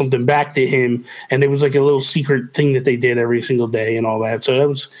write something back to him. And it was a little secret thing that they did every single day and all that. So that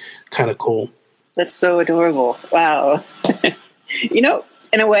was kind of cool. That's so adorable. Wow. In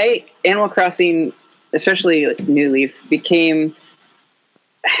a way, Animal Crossing, especially New Leaf, became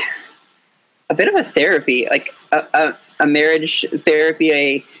a bit of a therapy, a marriage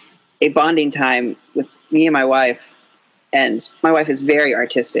therapy, a bonding time with me and my wife. And my wife is very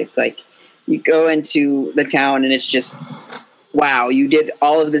artistic. You go into the town and it's just, wow, you did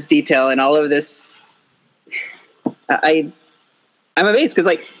all of this detail and all of this. I'm amazed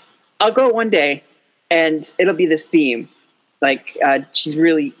because I'll go one day and it'll be this theme. She's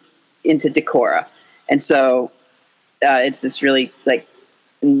really into Decora. And so it's this really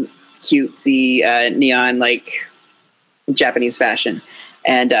cutesy neon, Japanese fashion.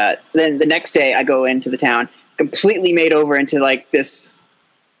 And then the next day I go into the town completely made over into this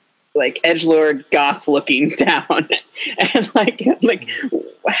edgelord goth looking town. And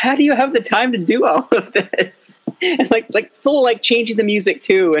how do you have the time to do all of this? And full changing the music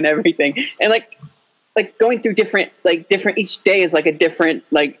too and everything. And going through different each day is a different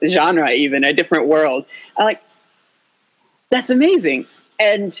genre, even a different world. That's amazing.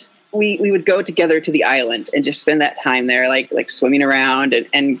 And we would go together to the island and just spend that time there, swimming around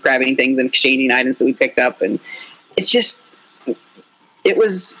and grabbing things and exchanging items that we picked up. And it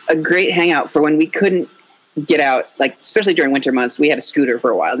was a great hangout for when we couldn't get out, especially during winter months. We had a scooter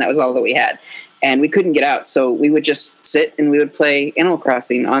for a while and that was all that we had. And we couldn't get out. So we would just sit and we would play Animal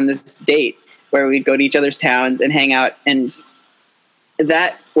Crossing on this date where we'd go to each other's towns and hang out. And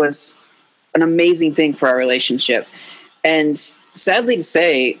that was an amazing thing for our relationship. And sadly to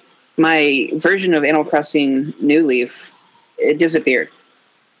say, my version of Animal Crossing New Leaf, it disappeared.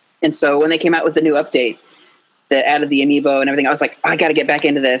 And so when they came out with the new update that added the amiibo and everything, I was like, I got to get back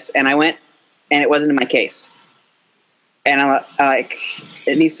into this. And I went, and it wasn't in my case. And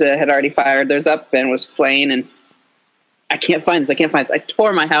Anissa had already fired theirs up and was playing, and I can't find this. I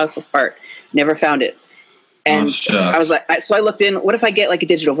tore my house apart, never found it. And I was so I looked in, what if I get a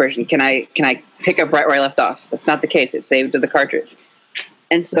digital version? Can I pick up right where I left off? That's not the case. It's saved to the cartridge.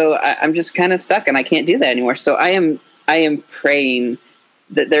 And so I'm just kind of stuck, and I can't do that anymore. So I am praying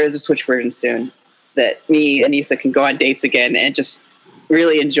that there is a Switch version soon, that me and Anissa can go on dates again and just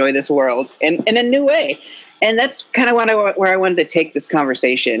really enjoy this world in a new way. And that's kind of where I wanted to take this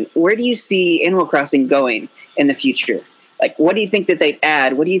conversation. Where do you see Animal Crossing going in the future? What do you think that they'd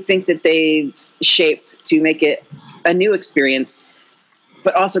add? What do you think that they'd shape to make it a new experience,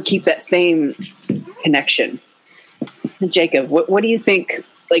 but also keep that same connection? Jacob, what do you think?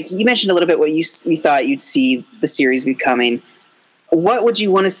 You mentioned a little bit what you thought you'd see the series becoming. What would you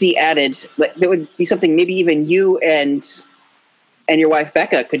want to see added? That would be something maybe even you and your wife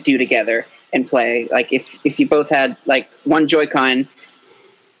Becca could do together and play. If you both had one Joy-Con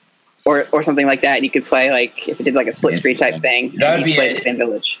or something like that, and you could play if it did a split screen type thing, and each play in the same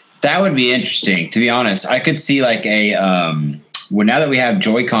village. That would be interesting, to be honest. I could see well, now that we have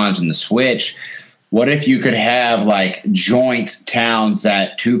Joy-Cons in the Switch, what if you could have joint towns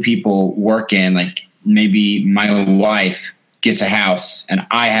that two people work in, maybe my wife gets a house and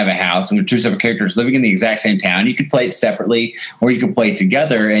I have a house, and we're two separate characters living in the exact same town. You could play it separately, or you could play it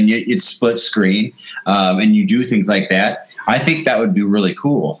together, and it's split screen, and you do things like that. I think that would be really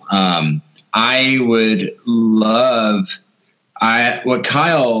cool. I would love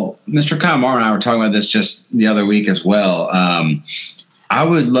Mr. Kyle Marr and I were talking about this just the other week as well. I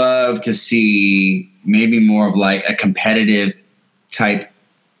would love to see maybe more of like a competitive type,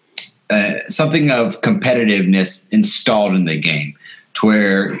 something of competitiveness installed in the game, to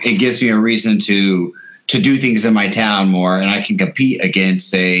where it gives me a reason to do things in my town more, and I can compete against,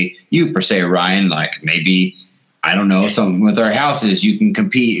 say, you per se, Ryan. Like maybe, I don't know, some with our houses, you can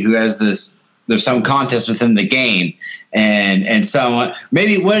compete. Who has this? There's some contest within the game, and so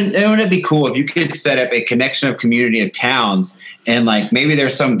maybe wouldn't it be cool if you could set up a connection of community of towns, and like maybe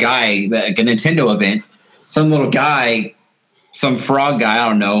there's some guy like a Nintendo event, some little guy, some frog guy, I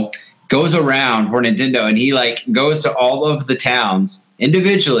don't know, goes around for Nintendo, and he like goes to all of the towns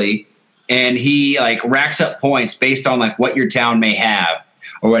individually, and he like racks up points based on like what your town may have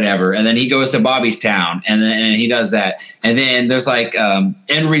or whatever. And then he goes to Bobby's town, and then he does that. And then there's like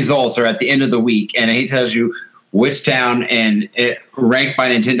end results are at the end of the week, and he tells you which town and it ranked by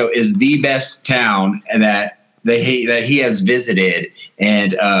Nintendo is the best town that he has visited,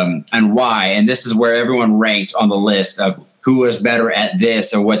 and why. And this is where everyone ranked on the list of who was better at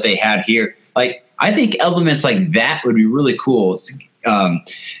this or what they had here. Like, I think elements like that would be really cool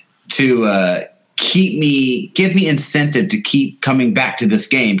to give me incentive to keep coming back to this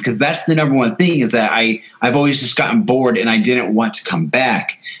game, because that's the number one thing, is that I've always just gotten bored and I didn't want to come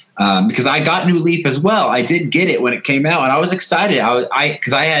back. Because I got New Leaf as well. I did get it when it came out, and I was excited.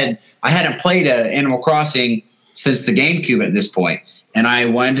 Because I hadn't played Animal Crossing since the GameCube at this point, and I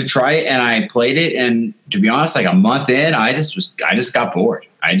wanted to try it, and I played it. And to be honest, like a month in, I just got bored.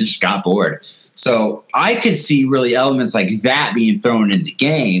 So I could see really elements like that being thrown in the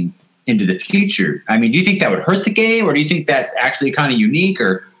game into the future. I mean, do you think that would hurt the game, or do you think that's actually kind of unique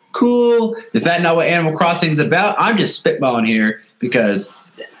or cool? Is that not what Animal Crossing is about? I'm just spitballing here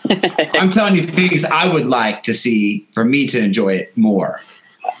because I'm telling you things I would like to see for me to enjoy it more.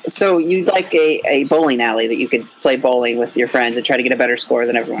 So you'd like a bowling alley that you could play bowling with your friends and try to get a better score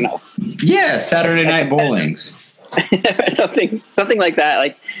than everyone else? Yeah, Saturday night bowlings. something like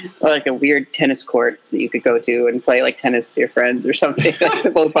that, like a weird tennis court that you could go to and play like tennis with your friends or something.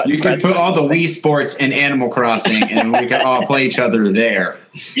 You could put all the Wii Sports in Animal Crossing, and we could all play each other there.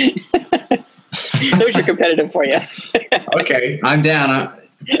 There's your competitive for you. Okay, I'm down.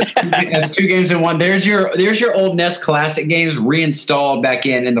 That's 2 games in one. There's your old NES Classic games reinstalled back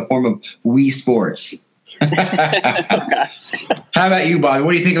in the form of Wii Sports. How about you, Bobby?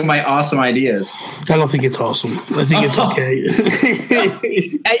 What do you think of my awesome ideas? I don't think it's awesome. I think it's okay.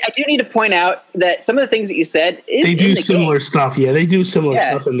 I do need to point out that some of the things that you said they do similar stuff. Yeah, they do similar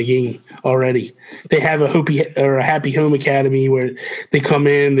stuff in the game already. They have a Happy Home Academy where they come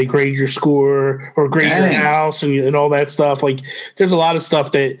in, they grade your score or grade your house and all that stuff. Like, there's a lot of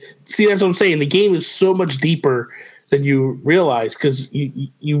stuff that. See, that's what I'm saying. The game is so much deeper than you realize, because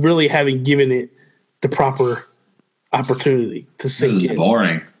you really haven't given it the proper opportunity to sink in. This is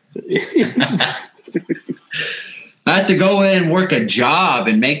boring. I have to go in and work a job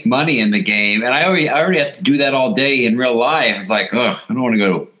and make money in the game, and I already have to do that all day in real life. It's like, I don't want to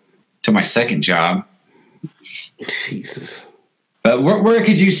go to my second job. Jesus. But where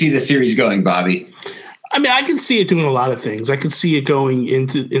could you see the series going, Bobby? I mean, I can see it doing a lot of things. I could see it going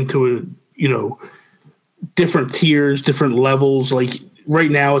into different tiers, different levels. Like right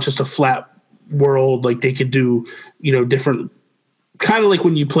now, it's just a flat world. Like they could do, different, kind of like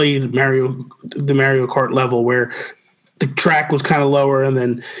when you played the Mario Kart level where the track was kind of lower, and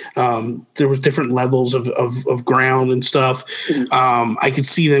then there was different levels of ground and stuff. Mm-hmm. I could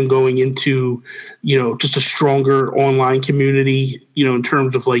see them going into, just a stronger online community, in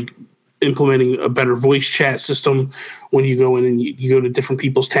terms of like implementing a better voice chat system when you go in and you go to different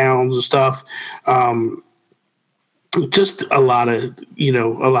people's towns and stuff. Just a lot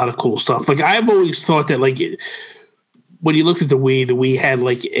of cool stuff. Like, I've always thought that, like, when you looked at the Wii had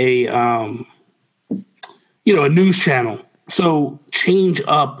like a news channel. So change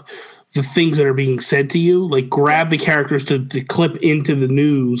up the things that are being said to you, like grab the characters to clip into the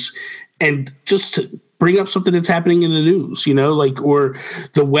news and just to bring up something that's happening in the news, or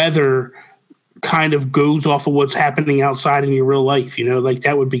the weather kind of goes off of what's happening outside in your real life, like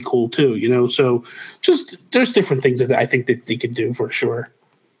that would be cool too, so just there's different things that I think that they could do for sure.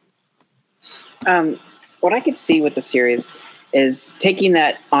 What I could see with the series is taking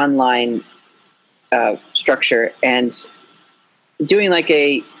that online structure and doing like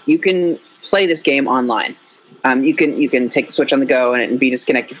you can play this game online. you can take the Switch on the go and be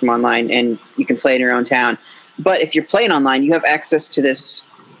disconnected from online, and you can play in your own town. But if you're playing online, you have access to this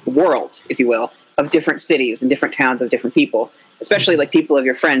world, if you will, of different cities and different towns of different people, especially like people of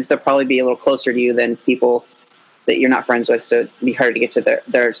your friends. They'll probably be a little closer to you than people that you're not friends with, so it'd be harder to get to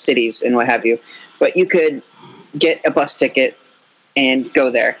their cities and what have you. But you could get a bus ticket and go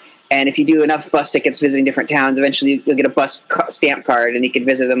there. And if you do enough bus tickets visiting different towns, eventually you'll get a bus stamp card, and you can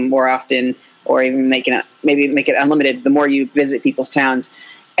visit them more often, or even make it unlimited the more you visit people's towns,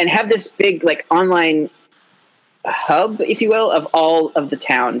 and have this big like online hub, if you will, of all of the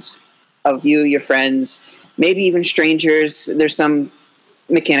towns, of you, your friends, maybe even strangers. There's some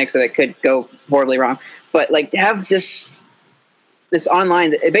mechanics that could go horribly wrong, but like to have this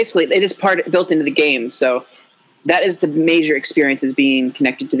online, it is built into the game. So that is the major experience, is being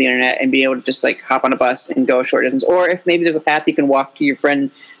connected to the internet and being able to just like hop on a bus and go a short distance. Or if maybe there's a path you can walk to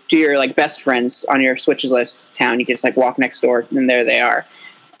your like best friends on your Switch's list town, you can just like walk next door and there they are.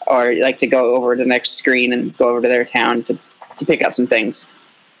 Or like to go over to the next screen and go over to their town to pick up some things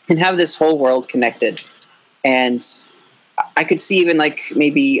and have this whole world connected. And I could see even like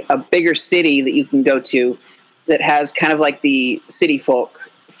maybe a bigger city that you can go to that has kind of like the city folk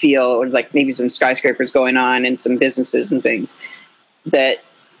feel, or like maybe some skyscrapers going on and some businesses and things that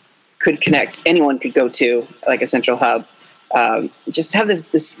could connect. Anyone could go to like a central hub. Just have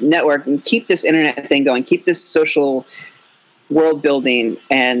this network and keep this internet thing going, keep this social world building,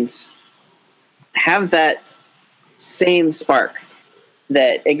 and have that same spark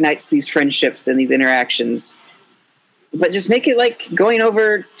that ignites these friendships and these interactions. But just make it like going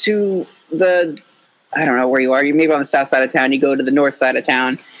over to I don't know where you are. You're maybe on the south side of town. You go to the north side of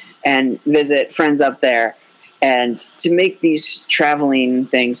town and visit friends up there. And to make these traveling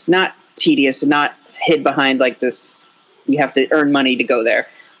things not tedious and not hid behind like this, you have to earn money to go there,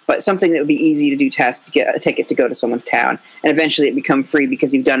 but something that would be easy to do tests to get a ticket to go to someone's town. And eventually it become free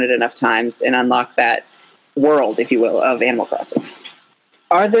because you've done it enough times and unlock that world, if you will, of Animal Crossing.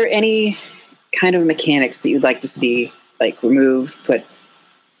 Are there any kind of mechanics that you'd like to see like removed,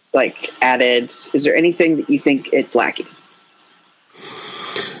 added? Is there anything that you think it's lacking?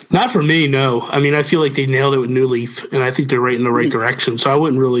 Not for me, no. I mean, I feel like they nailed it with New Leaf, and I think they're right in the right direction. So I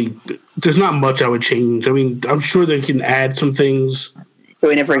wouldn't really. There's not much I would change. I mean, I'm sure they can add some things that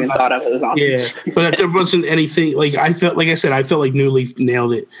we never even thought of. It was awesome. Yeah, but there wasn't anything I felt like New Leaf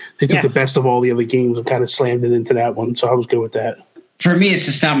nailed it. They took the best of all the other games and kind of slammed it into that one. So I was good with that. For me, it's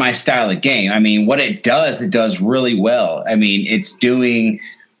just not my style of game. I mean, what it does really well. I mean, it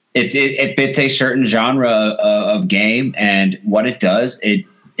fits a certain genre of game, and what it does, it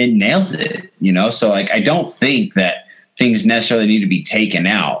nails it. So like, I don't think that things necessarily need to be taken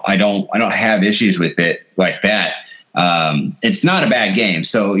out. I don't have issues with it like that. It's not a bad game.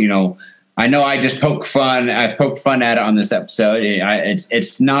 So I know I just poked fun at it on this episode.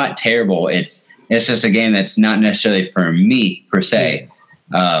 It's not terrible. It's just a game that's not necessarily for me per se.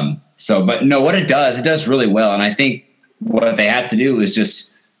 But no, what it does really well. And I think what they have to do is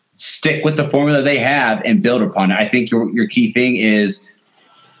just stick with the formula they have and build upon it. I think your key thing is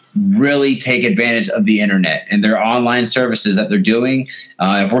really take advantage of the internet and their online services that they're doing.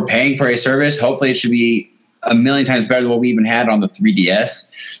 If we're paying for a service, hopefully it should be a million times better than what we even had on the 3DS.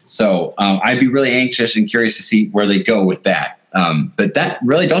 So I'd be really anxious and curious to see where they go with that. But that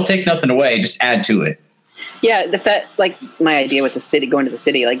really, don't take nothing away, just add to it. Yeah, like my idea with going to the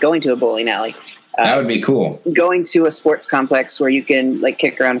city, like going to a bowling alley. That would be cool. Going to a sports complex where you can like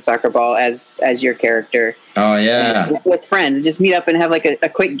kick around a soccer ball as your character. Oh yeah, with friends, and just meet up and have like a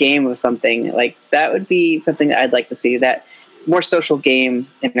quick game of something. Like that would be something that I'd like to see. That more social game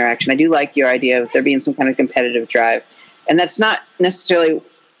interaction. I do like your idea of there being some kind of competitive drive, and that's not necessarily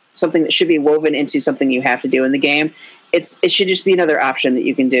something that should be woven into something you have to do in the game. It should just be another option that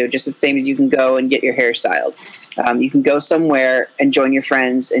you can do, just the same as you can go and get your hair styled. You can go somewhere and join your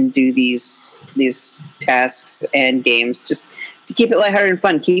friends and do these tasks and games just to keep it lighthearted and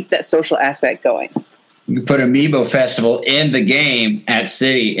fun, keep that social aspect going. We put Amiibo Festival in the game at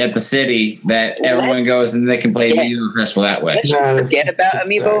the city that everyone goes and they can play Amiibo Festival that way. Let's forget about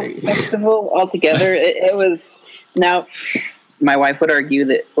Amiibo Festival altogether. It was now. My wife would argue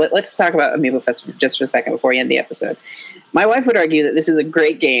that let's talk about Amiibo Festival just for a second before we end the episode. My wife would argue that this is a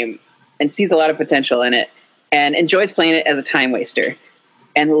great game and sees a lot of potential in it and enjoys playing it as a time waster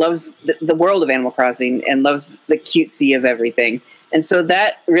and loves the world of Animal Crossing and loves the cutesy of everything. And so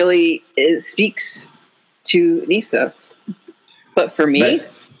that really speaks to Nisa. But for me,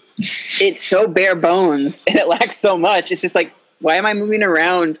 it's so bare bones and it lacks so much. It's just like, why am I moving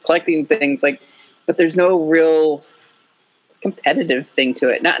around collecting things? But there's no real competitive thing to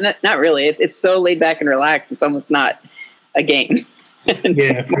it. Not really. It's so laid back and relaxed. It's almost not a game.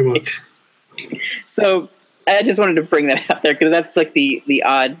 Yeah, pretty much. So I just wanted to bring that out there because that's like the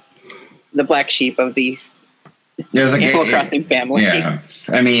black sheep of the Animal Crossing family. Yeah,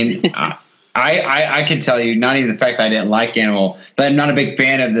 I mean, I can tell you, not even the fact that I didn't like Animal, but I'm not a big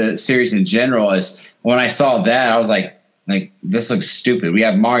fan of the series in general. Is when I saw that, I was like this looks stupid. We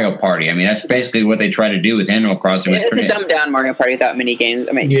have Mario Party. I mean, that's basically what they try to do with Animal Crossing. Yeah, it's a dumbed down Mario Party without mini games.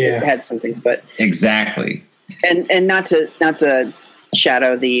 I mean, it had some things, but exactly. And not to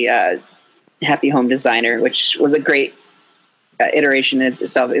shadow the Happy Home Designer, which was a great iteration in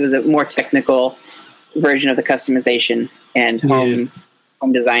itself. It was a more technical version of the customization and home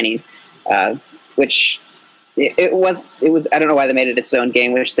designing, which it was. I don't know why they made it its own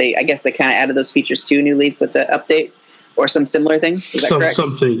game, which I guess they kind of added those features to New Leaf with the update or some similar things. Is that correct?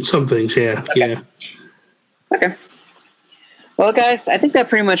 Some things, yeah. Okay. Yeah. Okay. Well, guys, I think that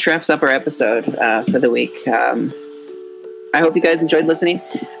pretty much wraps up our episode for the week. I hope you guys enjoyed listening.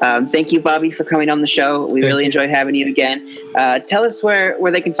 Thank you, Bobby, for coming on the show. We really enjoyed having you again. Tell us where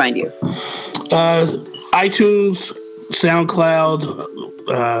they can find you. iTunes,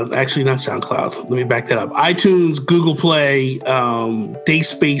 SoundCloud. Actually, not SoundCloud. Let me back that up. iTunes, Google Play,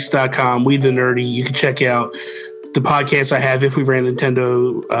 dayspace.com, We the Nerdy. You can check out the podcasts I have, If We Ran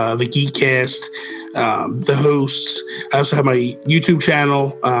Nintendo, the Geekcast, the hosts. I also have my YouTube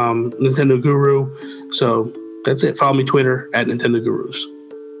channel, Nintendo Guru. So that's it. Follow me Twitter at Nintendo Gurus.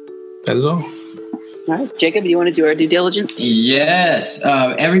 That is all. All right, Jacob, do you want to do our due diligence? Yes.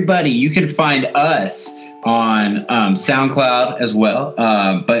 Everybody, you can find us on SoundCloud as well.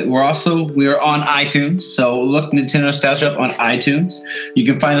 But we are on iTunes. So look Nintendo Nostalgia up on iTunes. You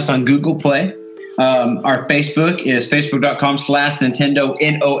can find us on Google Play. Our Facebook is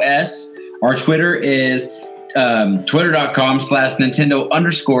facebook.com/NintendoNOS. Our Twitter is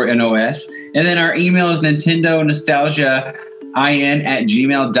twitter.com/Nintendo_NOS. And then our email is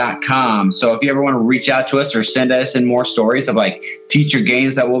NintendoNostalgiaIN@gmail.com. So if you ever want to reach out to us or send us in more stories of like future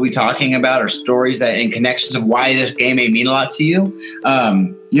games that we'll be talking about or stories that and connections of why this game may mean a lot to you,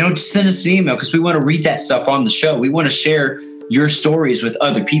 just send us an email because we want to read that stuff on the show. We want to share your stories with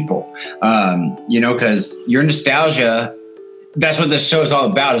other people, because your nostalgia, that's what this show is all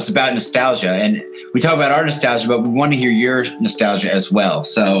about. It's about nostalgia. And we talk about our nostalgia, but we want to hear your nostalgia as well.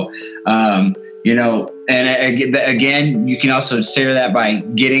 So, and again, you can also share that by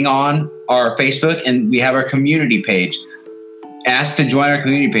getting on our Facebook, and we have our community page. Ask to join our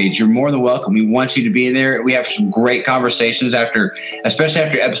community page. You're more than welcome. We want you to be in there. We have some great conversations especially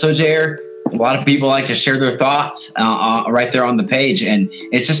after episodes air. A lot of people like to share their thoughts right there on the page. And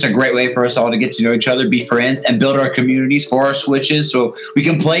it's just a great way for us all to get to know each other, be friends, and build our communities for our Switches so we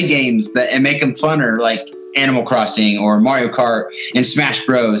can play games and make them funner, like Animal Crossing or Mario Kart and Smash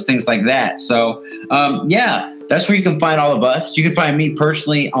Bros, things like that. So, that's where you can find all of us. You can find me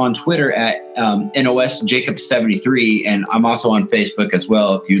personally on Twitter at NOSJacob73, and I'm also on Facebook as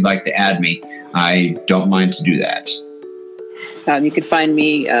well if you'd like to add me. I don't mind to do that. You can find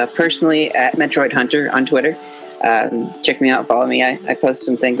me personally at Metroid Hunter on Twitter. Check me out, follow me. I post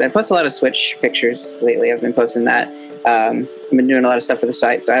some things. I post a lot of Switch pictures lately. I've been posting that. I've been doing a lot of stuff for the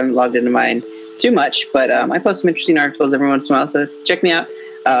site, so I haven't logged into mine too much, but I post some interesting articles every once in a while, so check me out.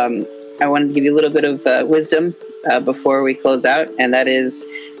 I wanted to give you a little bit of wisdom before we close out, and that is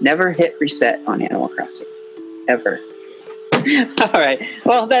never hit reset on Animal Crossing. Ever. All right.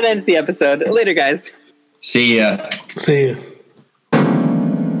 Well, that ends the episode. Later, guys. See ya. See ya.